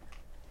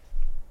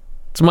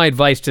 That's my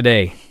advice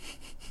today.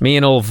 Me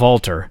and old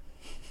Walter,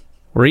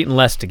 we're eating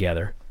less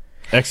together.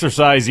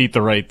 Exercise, eat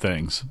the right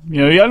things.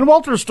 And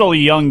Walter's still a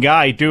young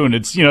guy too, and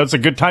it's a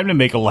good time to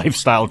make a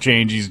lifestyle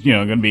change. He's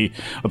going to be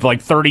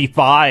like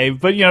 35,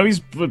 but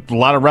he's a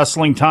lot of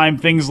wrestling time,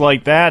 things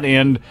like that.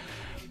 And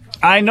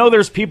I know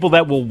there's people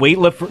that will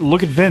weightlift.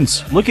 Look at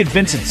Vince. Look at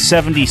Vince at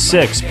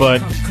 76,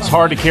 but it's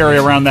hard to carry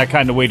around that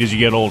kind of weight as you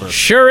get older.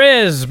 Sure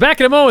is. Back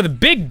in a moment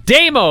with Big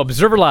Damo,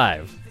 Observer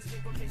Live.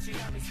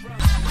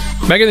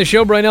 Back in the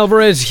show, Brian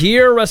Alvarez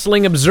here,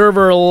 Wrestling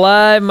Observer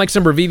Live. Mike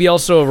Sempervive,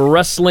 also of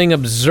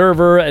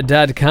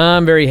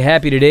WrestlingObserver.com. Very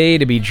happy today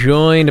to be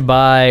joined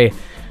by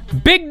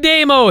Big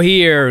Damo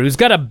here, who's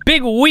got a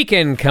big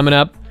weekend coming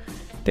up.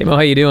 Damo,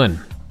 how you doing?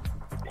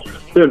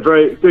 Doing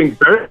very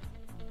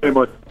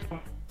much.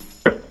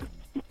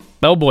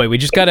 Oh boy, we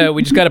just got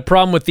a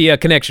problem with the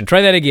connection.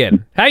 Try that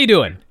again. How you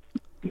doing?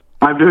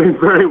 I'm doing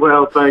very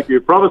well, thank you.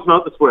 Promise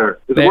not to swear.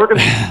 Is it working?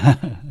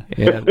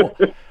 Yeah.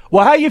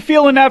 Well, how you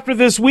feeling after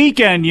this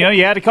weekend? You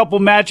had a couple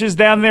matches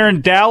down there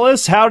in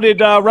Dallas. How did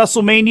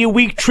WrestleMania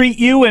week treat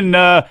you? And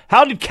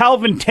how did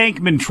Calvin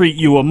Tankman treat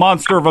you? A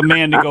monster of a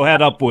man to go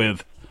head up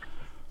with.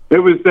 It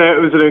was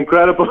an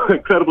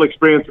incredible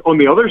experience on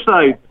the other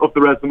side of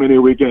the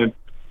WrestleMania weekend.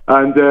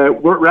 And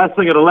we're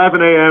wrestling at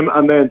 11 a.m.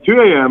 and then 2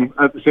 a.m.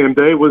 at the same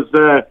day was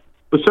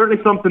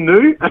certainly something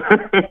new.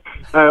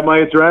 My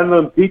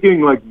adrenaline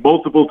peaking like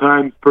multiple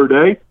times per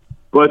day.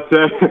 But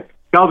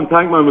Calvin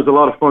Tankman was a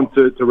lot of fun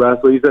to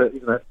wrestle. He's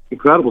an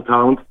incredible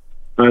talent.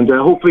 And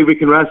hopefully we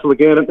can wrestle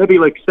again at maybe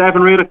like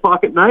 7 or 8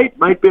 o'clock at night.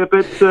 Might be a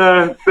bit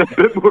more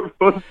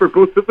fun for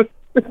both of us.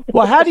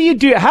 Well, how do you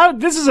do?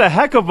 This is a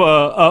heck of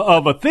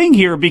a thing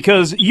here,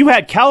 because you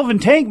had Calvin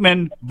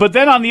Tankman, but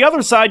then on the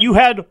other side you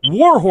had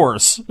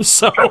Warhorse.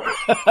 So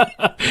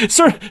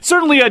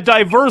certainly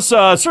diverse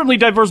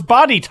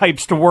body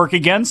types to work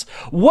against.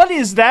 What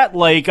is that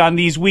like on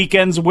these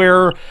weekends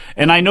where?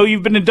 And I know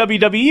you've been in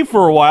WWE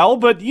for a while,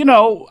 but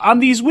on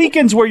these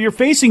weekends where you're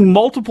facing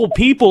multiple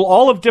people,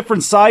 all of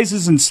different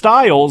sizes and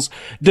styles,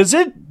 does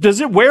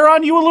it wear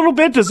on you a little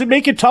bit? Does it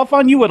make it tough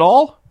on you at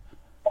all?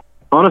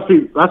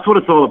 Honestly, that's what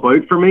it's all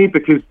about for me,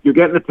 because you're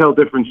getting to tell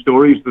different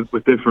stories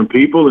with different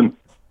people. And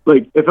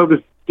like, if I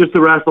was just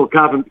to wrestle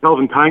Calvin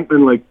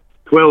Tankman like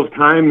 12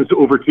 times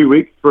over 2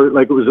 weeks for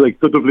like it was like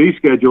the WWE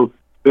schedule,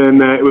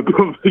 then it would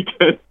probably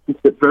get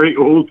very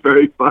old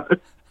very fast.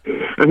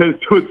 And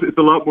it's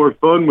a lot more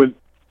fun when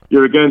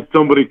you're against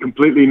somebody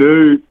completely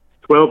new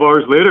 12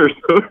 hours later.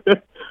 So,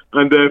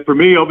 and for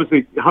me,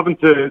 obviously, having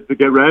to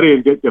get ready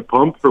and get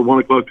pumped for 1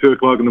 o'clock, 2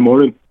 o'clock in the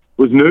morning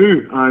was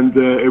new, and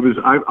it was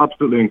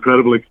absolutely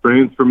incredible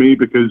experience for me,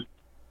 because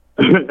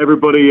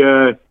everybody,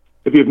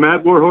 if you've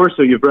met Warhorse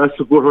or you've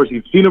wrestled Warhorse,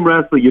 you've seen him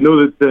wrestle, you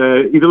know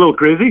that he's a little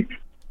crazy,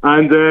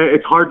 and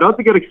it's hard not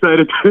to get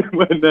excited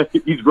when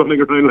he's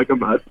running around like a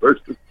mad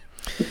person.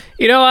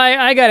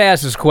 I got to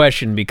ask this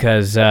question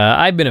because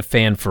I've been a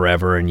fan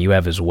forever, and you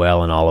have as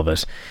well, and all of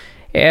us.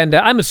 And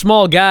I'm a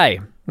small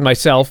guy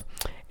myself.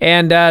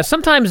 And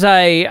sometimes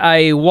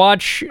I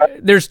watch,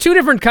 there's two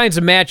different kinds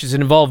of matches that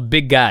involve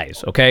big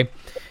guys, okay?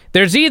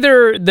 There's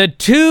either the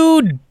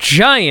two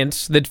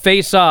giants that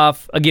face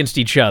off against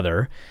each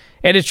other,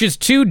 and it's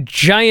just two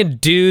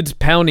giant dudes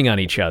pounding on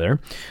each other.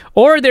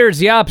 Or there's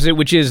the opposite,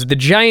 which is the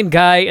giant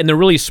guy and the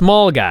really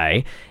small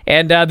guy,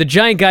 and the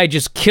giant guy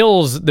just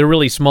kills the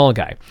really small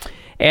guy.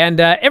 And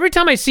every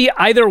time I see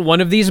either one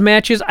of these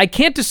matches, I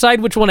can't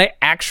decide which one I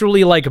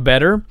actually like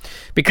better,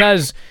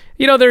 because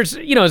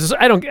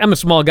I'm a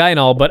small guy and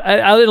all, but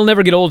it'll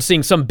never get old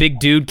seeing some big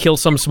dude kill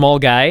some small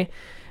guy.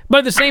 But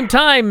at the same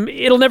time,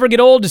 it'll never get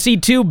old to see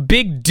two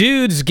big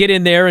dudes get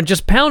in there and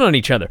just pound on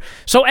each other.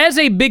 So as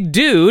a big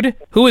dude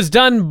who has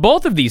done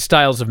both of these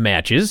styles of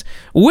matches,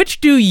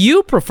 which do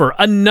you prefer?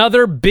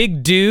 Another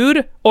big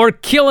dude or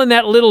killing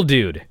that little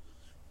dude?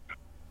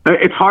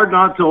 It's hard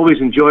not to always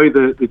enjoy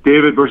the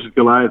David versus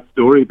Goliath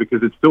story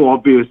because it's so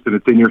obvious and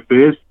it's in your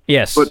face.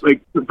 Yes. But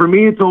like for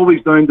me, it's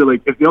always down to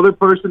like if the other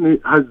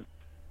person has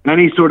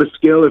any sort of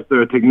skill, if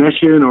they're a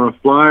technician or a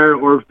flyer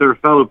or if they're a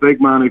fellow big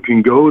man who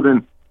can go,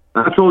 then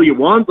that's all you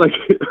want. Like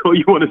all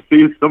you want to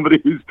see is somebody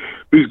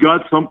who's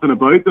got something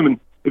about them. And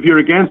if you're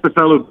against a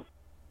fellow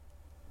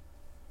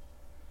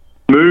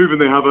move and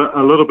they have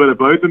a little bit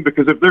about them,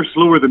 because if they're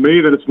slower than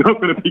me, then it's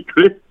not going to be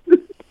great.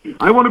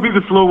 I want to be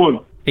the slow one.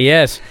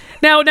 Yes.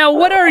 Now,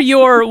 what are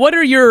your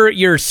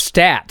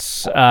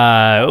stats?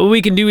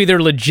 We can do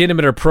either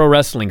legitimate or pro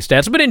wrestling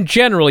stats, but in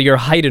general, your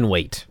height and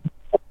weight.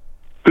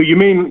 So you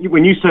mean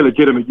when you say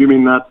legitimate, you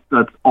mean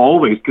that's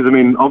always? Because I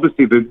mean,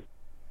 obviously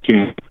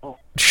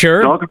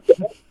Sure. So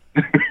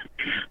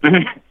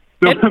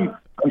I'm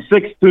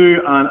 6'2"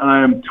 and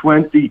I am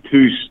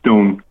 22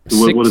 stone.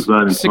 So what is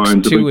that in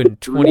pounds? 6'2"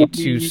 and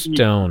 22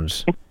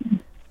 stones.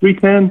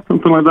 310,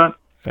 something like that.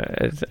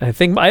 I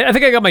think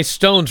I got my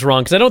stones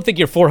wrong because I don't think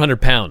you're 400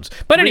 pounds.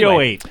 But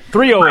anyway,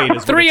 308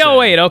 is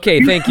 308.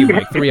 Okay, thank you,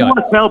 Mike. 308. I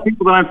want to tell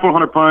people that I'm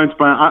 400 pounds,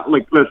 but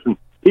listen.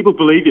 People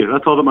believe you.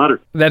 That's all that matters.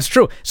 That's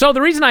true. So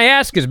the reason I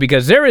ask is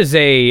because there is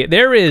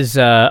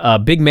a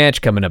big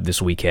match coming up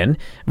this weekend,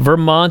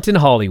 Vermont and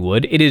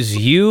Hollywood. It is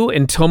you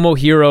and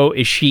Tomohiro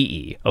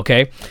Ishii.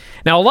 Okay.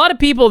 Now a lot of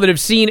people that have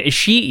seen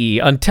Ishii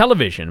on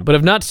television but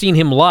have not seen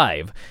him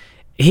live,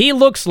 he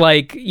looks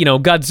like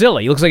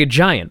Godzilla. He looks like a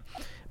giant,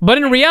 but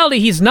in reality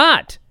he's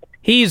not.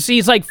 He's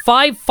like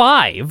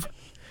 5'5".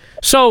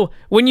 So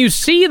when you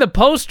see the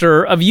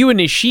poster of you and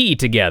Ishii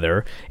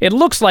together, it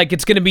looks like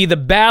it's going to be the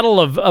battle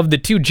of the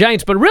two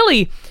giants, but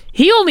really,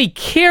 he only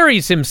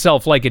carries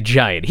himself like a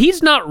giant.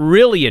 He's not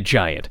really a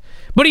giant,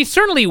 but he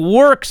certainly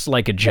works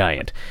like a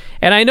giant.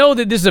 And I know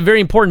that this is a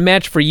very important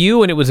match for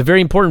you, and it was a very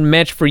important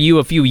match for you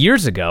a few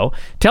years ago.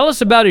 Tell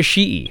us about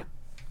Ishii.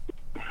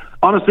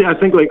 Honestly, I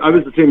think I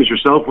was the same as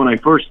yourself when I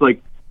first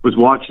was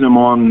watching him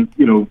on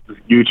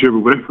YouTube or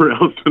whatever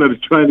else when I was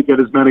trying to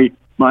get as many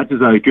matches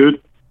as I could.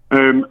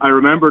 I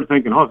remember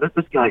thinking, oh,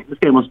 this guy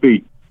must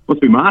be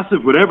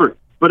massive, whatever.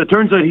 But it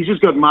turns out he's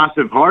just got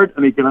massive heart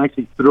and he can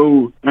actually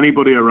throw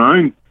anybody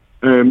around.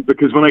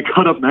 Because when I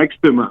got up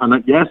next to him,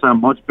 and yes,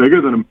 I'm much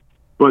bigger than him,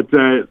 but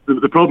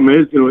the problem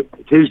is,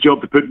 it's his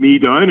job to put me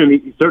down, and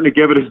he certainly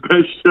gave it his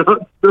best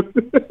shot. But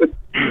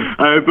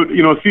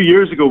a few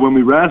years ago when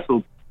we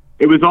wrestled,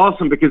 it was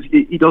awesome because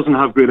he doesn't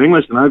have great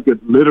English, and I've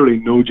got literally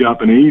no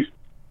Japanese.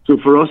 So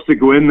for us to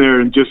go in there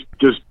and just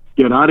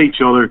get at each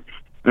other.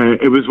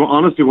 It was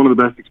honestly one of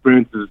the best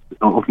experiences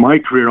of my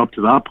career up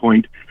to that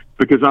point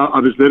because I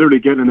was literally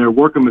getting in there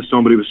working with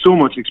somebody with so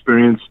much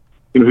experience,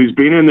 who's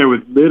been in there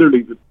with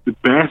literally the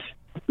best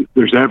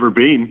there's ever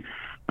been.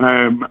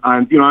 And,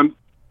 I'm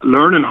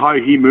learning how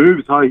he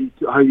moves, how he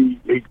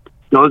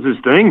does his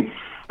thing.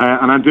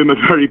 And I'm doing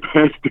my very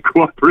best to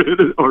cooperate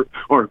or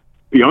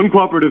be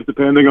uncooperative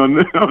depending on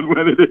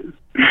when it is.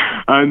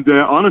 And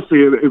honestly,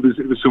 it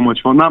was so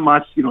much fun. That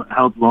match,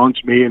 helped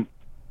launch me and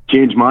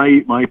changed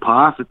my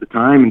path at the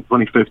time in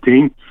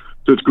 2015.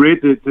 So it's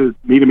great to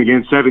meet him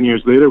again 7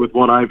 years later with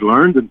what I've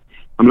learned, and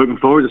I'm looking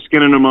forward to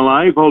skinning him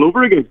alive all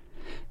over again.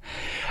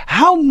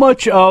 How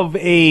much of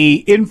a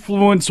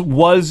influence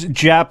was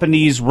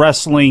Japanese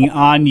wrestling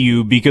on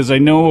you? Because I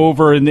know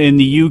over in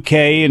the UK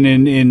and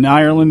in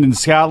Ireland and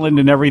Scotland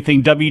and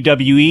everything,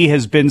 WWE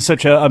has been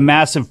such a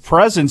massive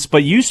presence,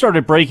 but you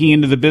started breaking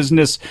into the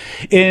business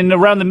in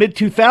around the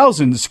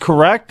mid-2000s,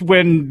 correct?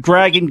 When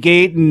Dragon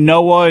Gate and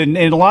Noah and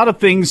a lot of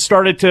things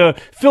started to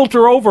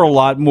filter over a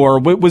lot more.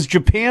 Was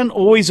Japan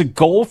always a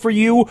goal for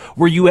you?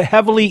 Were you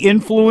heavily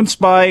influenced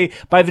by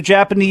the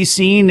Japanese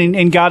scene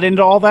and got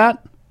into all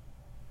that?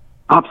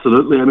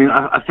 Absolutely. I mean,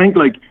 I think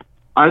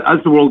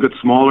as the world gets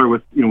smaller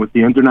with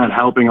the internet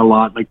helping a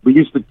lot, we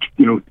used to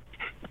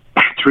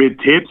trade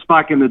tapes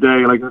back in the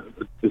day.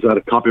 Is that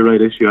a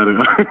copyright issue? I don't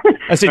know.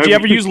 I said, do you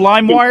ever use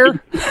LimeWire?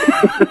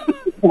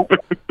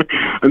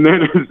 And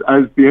then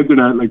as the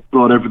internet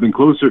brought everything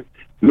closer,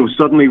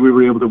 suddenly we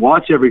were able to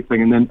watch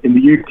everything. And then in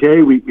the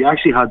UK, we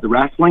actually had the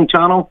wrestling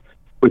channel,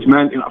 which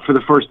meant for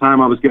the first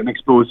time I was getting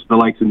exposed to the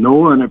likes of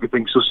Noah and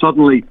everything. So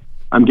suddenly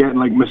I'm getting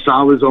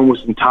Misawa's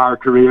almost entire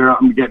career.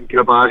 I'm getting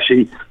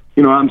Kirabashi.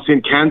 I'm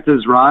seeing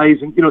Kenta's rise.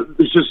 And,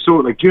 there's just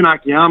Jun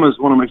Akiyama is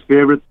one of my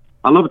favorites.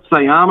 I love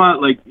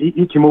Sayama.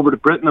 He came over to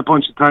Britain a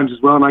bunch of times as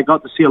well, and I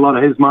got to see a lot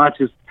of his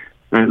matches.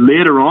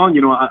 Later on,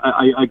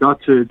 I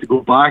got to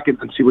go back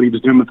and see what he was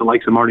doing with the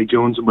likes of Marty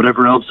Jones and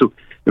whatever else. So,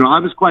 I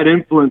was quite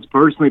influenced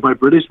personally by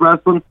British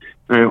wrestling.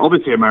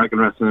 Obviously, American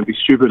wrestling, I'd be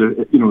stupid.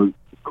 Of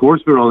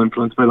course, we're all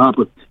influenced by that.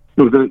 But,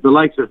 the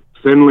likes of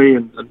Finlay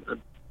and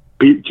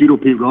Judo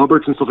Pete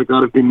Roberts and stuff like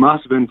that have been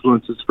massive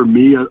influences for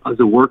me as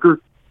a worker.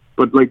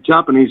 But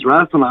Japanese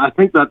wrestling, I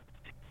think that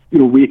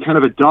we kind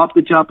of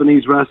adopted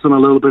Japanese wrestling a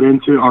little bit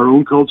into our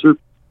own culture.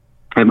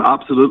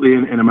 Absolutely,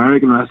 in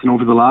American wrestling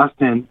over the last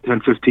 10,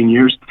 15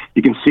 years,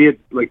 you can see it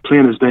like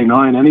plain as day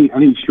now. In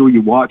any show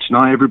you watch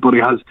now, everybody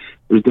has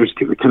there's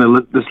kind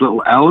of this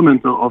little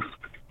element of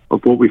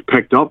what we've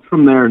picked up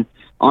from there. And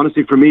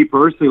honestly, for me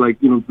personally, like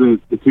the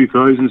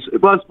 2000s,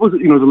 well, I suppose the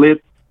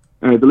late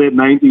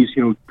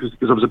 90s,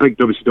 because I was a big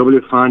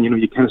WCW fan.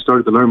 You kind of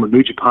started to learn what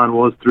New Japan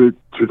was through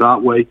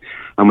that way,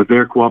 and with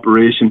their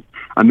cooperation.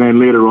 And then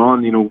later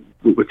on,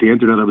 with the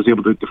internet, I was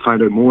able to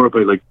find out more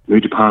about like New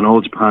Japan,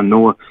 All Japan,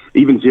 Noah,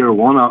 even Zero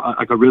One.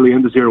 I got really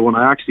into Zero One.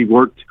 I actually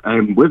worked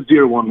with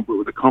Zero One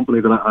with a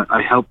company that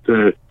I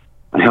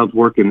helped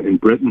work in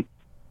Britain.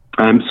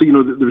 So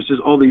there's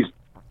just all these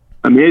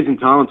amazing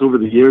talents over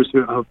the years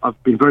who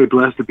I've been very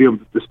blessed to be able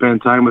to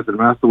spend time with and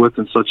wrestle with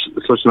and such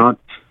not.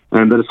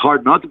 And that it's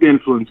hard not to be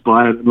influenced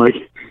by it. And like,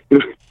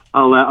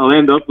 I'll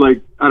end up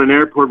like at an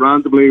airport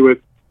randomly with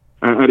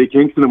Eddie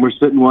Kingston, and we're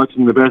sitting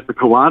watching the best of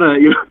Kawada.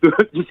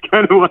 That's just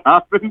kind of what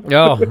happened.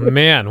 Oh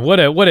man, what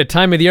a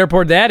time at the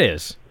airport that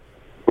is.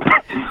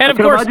 And of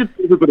course, imagine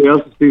everybody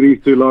else to see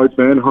these two large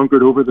men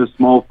hunkered over this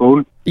small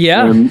phone.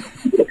 Yeah,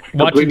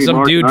 watching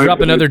some dude drop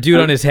another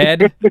dude on his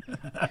head.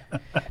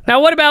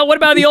 Now, what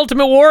about the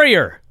Ultimate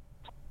Warrior?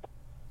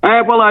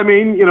 Well, I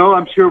mean,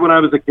 I'm sure when I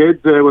was a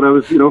kid, when I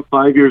was,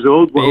 5 years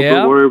old,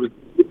 Ultimate Warrior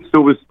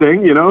so was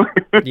Sting,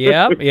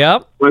 Yeah.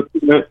 But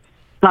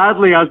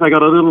sadly, as I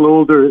got a little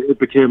older, it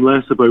became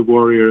less about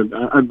Warrior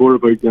and more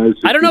about guys.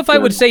 I don't know if I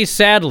would say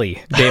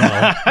sadly,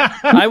 Damo.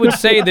 I would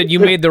say that you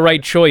made the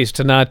right choice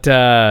to not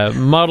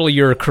model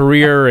your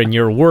career and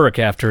your work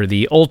after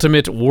the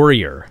Ultimate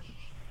Warrior.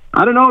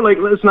 I don't know. Like,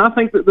 listen, I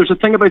think that there's a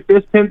thing about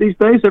this pin these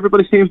days.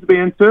 Everybody seems to be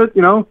into it.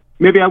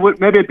 Maybe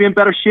I'd be in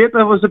better shape if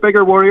I was a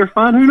bigger Warrior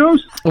fan. Who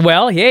knows?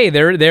 Well, hey,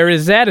 there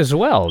is that as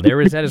well.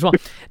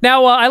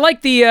 Now, I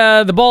like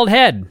the bald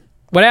head.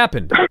 What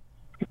happened?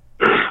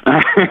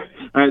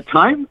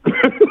 Time.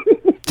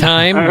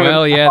 Time.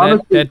 Well, yeah,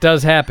 that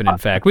does happen. In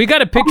fact, we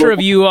got a picture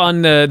of you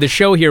on the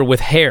show here with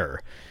hair,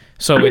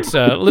 so it's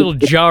a little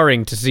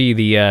jarring to see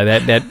the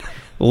that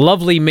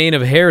lovely mane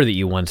of hair that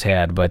you once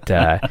had. But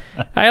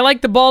I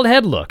like the bald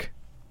head look.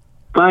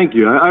 Thank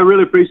you. I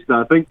really appreciate that.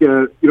 I think,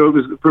 it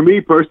was, for me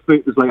personally,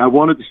 it was like I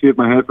wanted to shave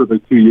my head for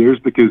about 2 years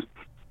because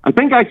I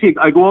think actually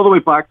I go all the way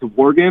back to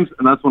War Games,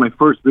 and that's when I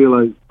first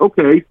realized,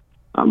 okay,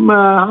 I'm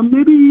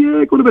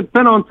maybe going a bit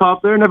thin on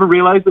top there. Never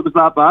realized it was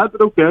that bad,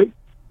 but okay.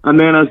 And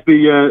then as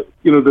the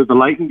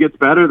lighting gets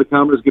better, the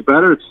cameras get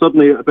better, it's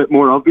suddenly a bit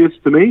more obvious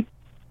to me.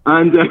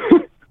 And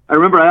I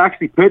remember I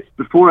actually pitched,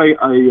 before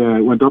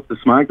I went up to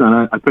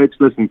SmackDown, I pitched,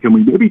 listen, can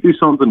we maybe do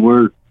something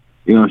where,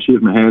 I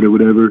shave my head or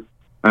whatever?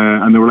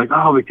 And they were like,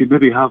 we could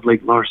maybe have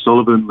like Lars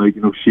Sullivan, like,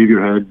 shave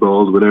your head,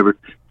 bald, whatever.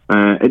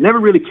 It never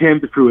really came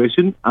to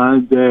fruition.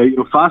 And,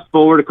 fast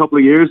forward a couple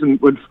of years,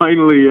 and when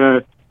finally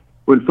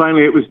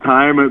it was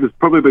time, it was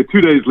probably about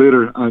 2 days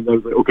later, and I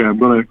was like, okay, I'm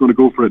gonna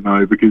go for it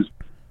now, because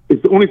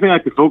it's the only thing I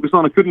could focus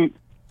on. I don't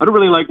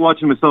really like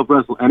watching myself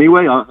wrestle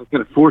anyway. I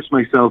kind of forced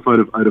myself out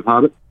of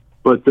habit.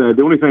 But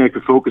the only thing I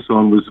could focus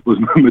on was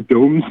my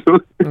dome. So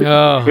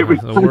it was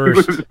the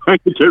worst. It was time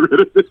to get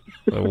rid of it.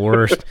 The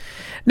worst.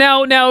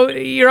 Now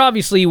you're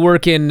obviously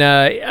working.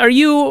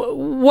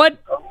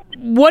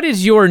 What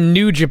is your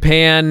New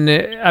Japan?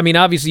 I mean,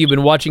 obviously you've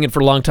been watching it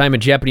for a long time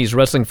and Japanese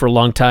wrestling for a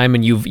long time,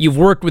 and you've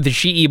worked with the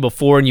Ishii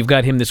before, and you've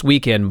got him this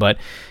weekend. But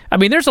I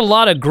mean, there's a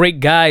lot of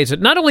great guys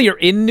that not only are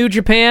in New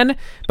Japan,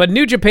 but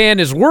New Japan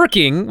is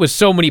working with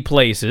so many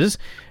places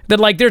that,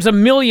 like, there's a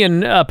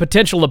million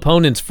potential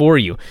opponents for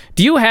you.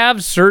 Do you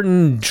have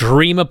certain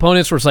dream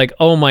opponents where it's like,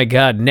 oh my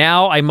God,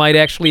 now I might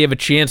actually have a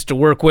chance to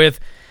work with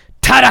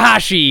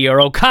Tanahashi or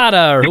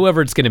Okada or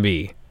whoever it's going to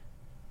be?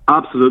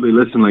 Absolutely.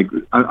 Listen, like,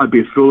 I'd be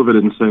a fool if I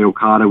didn't say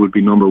Okada would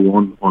be number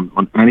one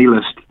on any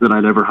list that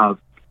I'd ever have.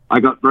 I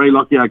got very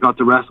lucky. I got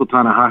to wrestle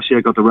Tanahashi.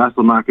 I got to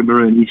wrestle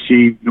Nakamura and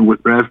Ishii, with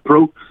Rev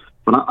Pro.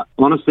 But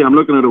honestly, I'm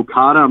looking at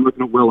Okada. I'm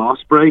looking at Will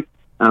Ospreay.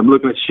 I'm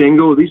looking at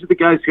Shingo. These are the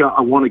guys who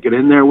I want to get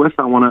in there with.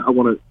 I want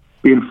to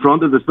be in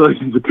front of the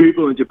thousands of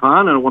people in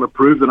Japan, and I want to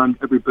prove that I'm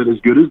every bit as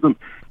good as them.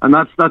 And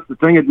that's the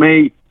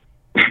thing.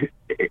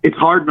 It's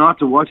hard not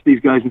to watch these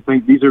guys and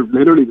think these are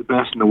literally the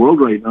best in the world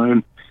right now,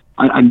 and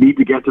I need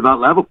to get to that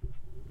level.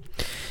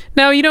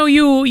 Now,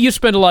 you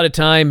spend a lot of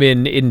time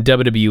in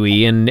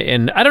WWE,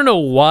 and I don't know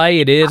why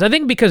it is. I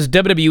think because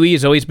WWE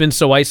has always been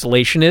so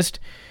isolationist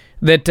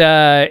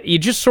that you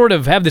just sort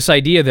of have this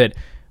idea that,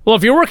 well,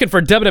 if you're working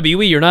for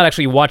WWE, you're not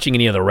actually watching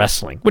any other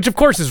wrestling, which of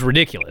course is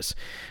ridiculous.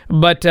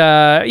 But,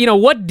 were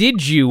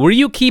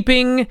you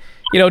keeping,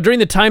 during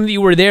the time that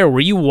you were there, were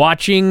you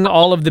watching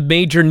all of the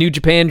major New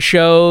Japan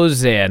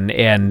shows? And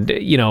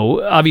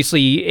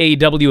obviously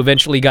AEW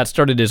eventually got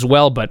started as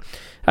well. But,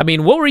 I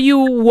mean, what were you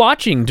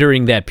watching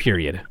during that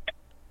period?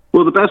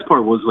 Well, the best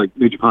part was, like,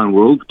 New Japan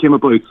World came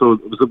about, so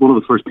it was one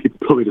of the first people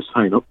probably to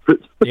sign up for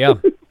it. Yeah.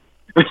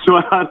 So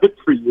I had it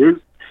for years.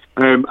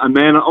 And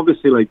then,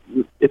 obviously, like,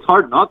 it's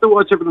hard not to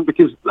watch everything,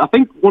 because I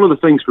think one of the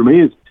things for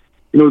me is,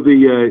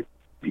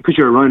 because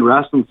you're around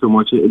wrestling so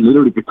much, it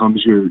literally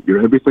becomes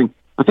your everything.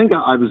 I think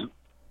I was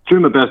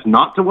doing my best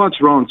not to watch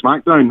Raw and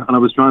SmackDown, and I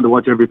was trying to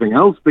watch everything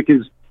else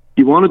because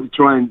you wanted to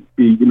try and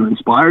be,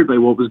 inspired by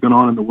what was going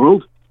on in the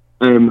world.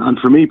 And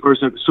for me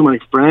personally, I have so many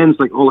friends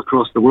like all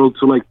across the world,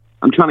 so like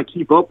I'm trying to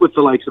keep up with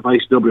the likes of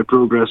ICW,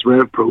 Progress,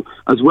 Rev Pro,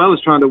 as well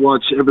as trying to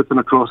watch everything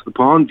across the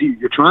pond.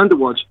 You're trying to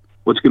watch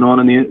what's going on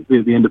in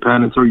the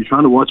independents, or you're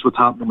trying to watch what's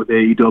happening with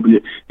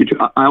AEW.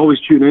 I always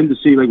tune in to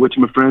see like which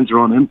of my friends are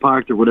on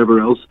Impact or whatever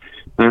else,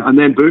 and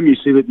then boom, you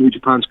see that New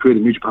Japan's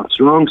created New Japan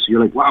Strong, so you're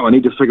like, wow, I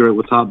need to figure out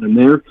what's happening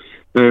there.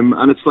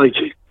 And it's like,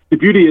 the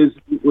beauty is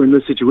we're in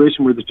this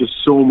situation where there's just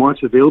so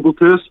much available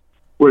to us,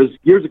 whereas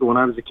years ago when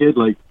I was a kid,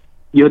 like,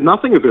 you had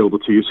nothing available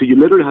to you, so you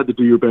literally had to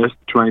do your best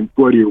to try and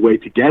go out of your way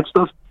to get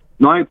stuff.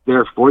 Now it's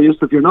there for you,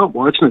 so if you're not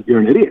watching it, you're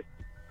an idiot.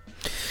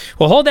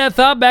 Well, hold that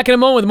thought. Back in a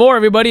moment with more,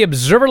 everybody.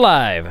 Observer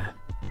Live.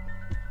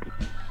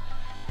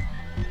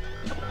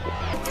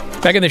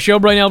 Back in the show,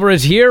 Brian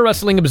Alvarez here,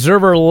 Wrestling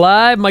Observer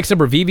Live. Mike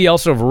Sempervive,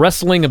 also of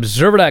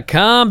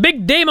WrestlingObserver.com.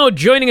 Big Damo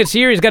joining us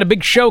here. He's got a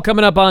big show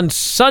coming up on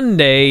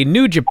Sunday.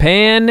 New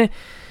Japan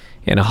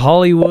in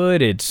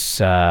Hollywood. It's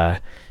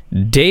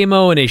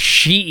Damo and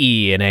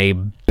Ishii in a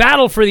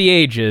battle for the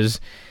ages.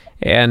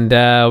 And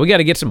we got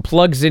to get some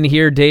plugs in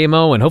here,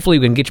 Damo, and hopefully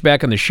we can get you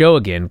back on the show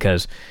again,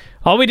 because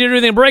all we did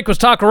during the break was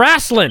talk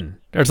wrestling.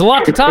 There's a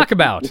lot to talk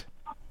about.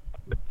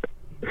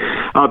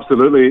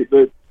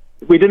 Absolutely.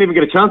 We didn't even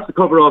get a chance to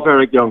cover off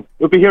Eric Young.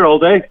 We'll be here all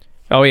day.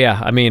 Oh,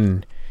 yeah. I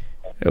mean,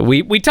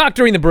 we talked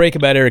during the break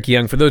about Eric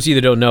Young. For those of you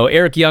that don't know,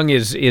 Eric Young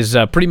is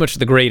pretty much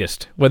the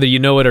greatest, whether you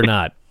know it or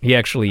not. He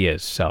actually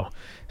is. So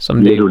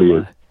someday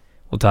we'll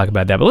talk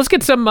about that. But let's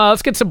get some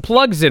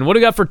plugs in. What do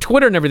we got for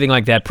Twitter and everything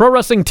like that? Pro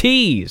Wrestling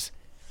Tees.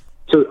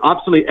 So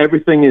absolutely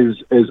everything is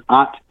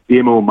at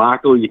Damo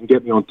Mackle. You can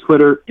get me on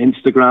Twitter,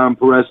 Instagram,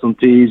 Pro Wrestling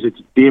Tees. It's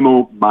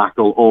Damo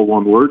Mackle, all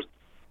one word.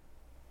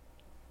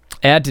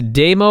 At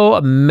Damo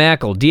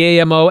Mackle,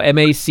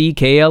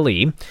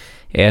 DAMOMACKLE.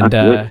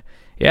 And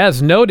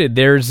as noted,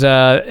 there's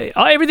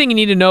everything you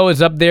need to know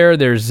is up there.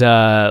 There's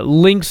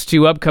links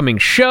to upcoming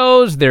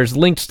shows. There's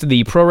links to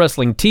the Pro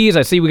Wrestling Tees.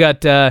 I see we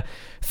got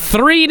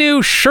 3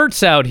 new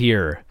shirts out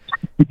here,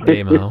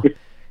 Damo.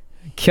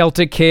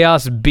 Celtic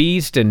Chaos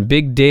Beast and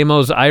Big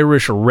Damo's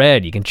Irish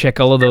Red. You can check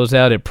all of those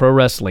out at Pro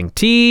Wrestling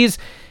Tees.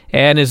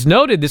 And as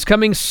noted, this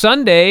coming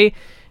Sunday,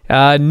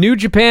 New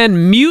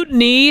Japan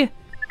Mutiny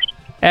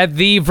at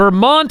the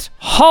Vermont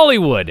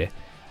Hollywood.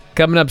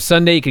 Coming up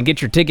Sunday, you can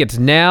get your tickets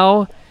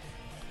now.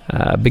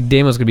 Big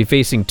Damo's going to be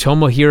facing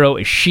Tomohiro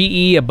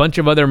Ishii, a bunch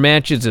of other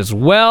matches as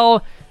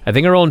well. I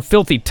think our own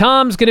Filthy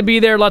Tom's going to be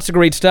there. Lots of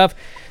great stuff.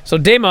 So,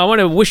 Damo, I want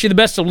to wish you the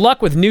best of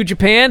luck with New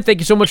Japan. Thank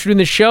you so much for doing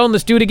the show, and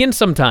let's do it again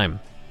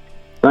sometime.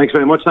 Thanks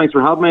very much. Thanks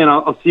for having me, and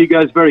I'll see you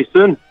guys very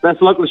soon. Best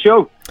of luck with the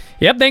show.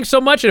 Yep, thanks so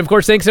much. And, of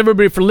course, thanks,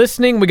 everybody, for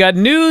listening. We got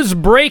news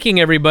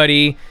breaking,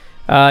 everybody.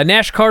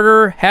 Nash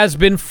Carter has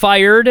been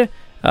fired.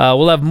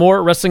 We'll have more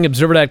at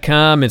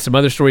WrestlingObserver.com and some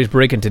other stories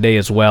breaking today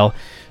as well.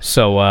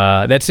 So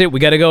that's it. We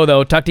got to go,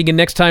 though. Talk to you again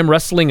next time.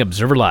 Wrestling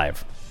Observer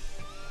Live.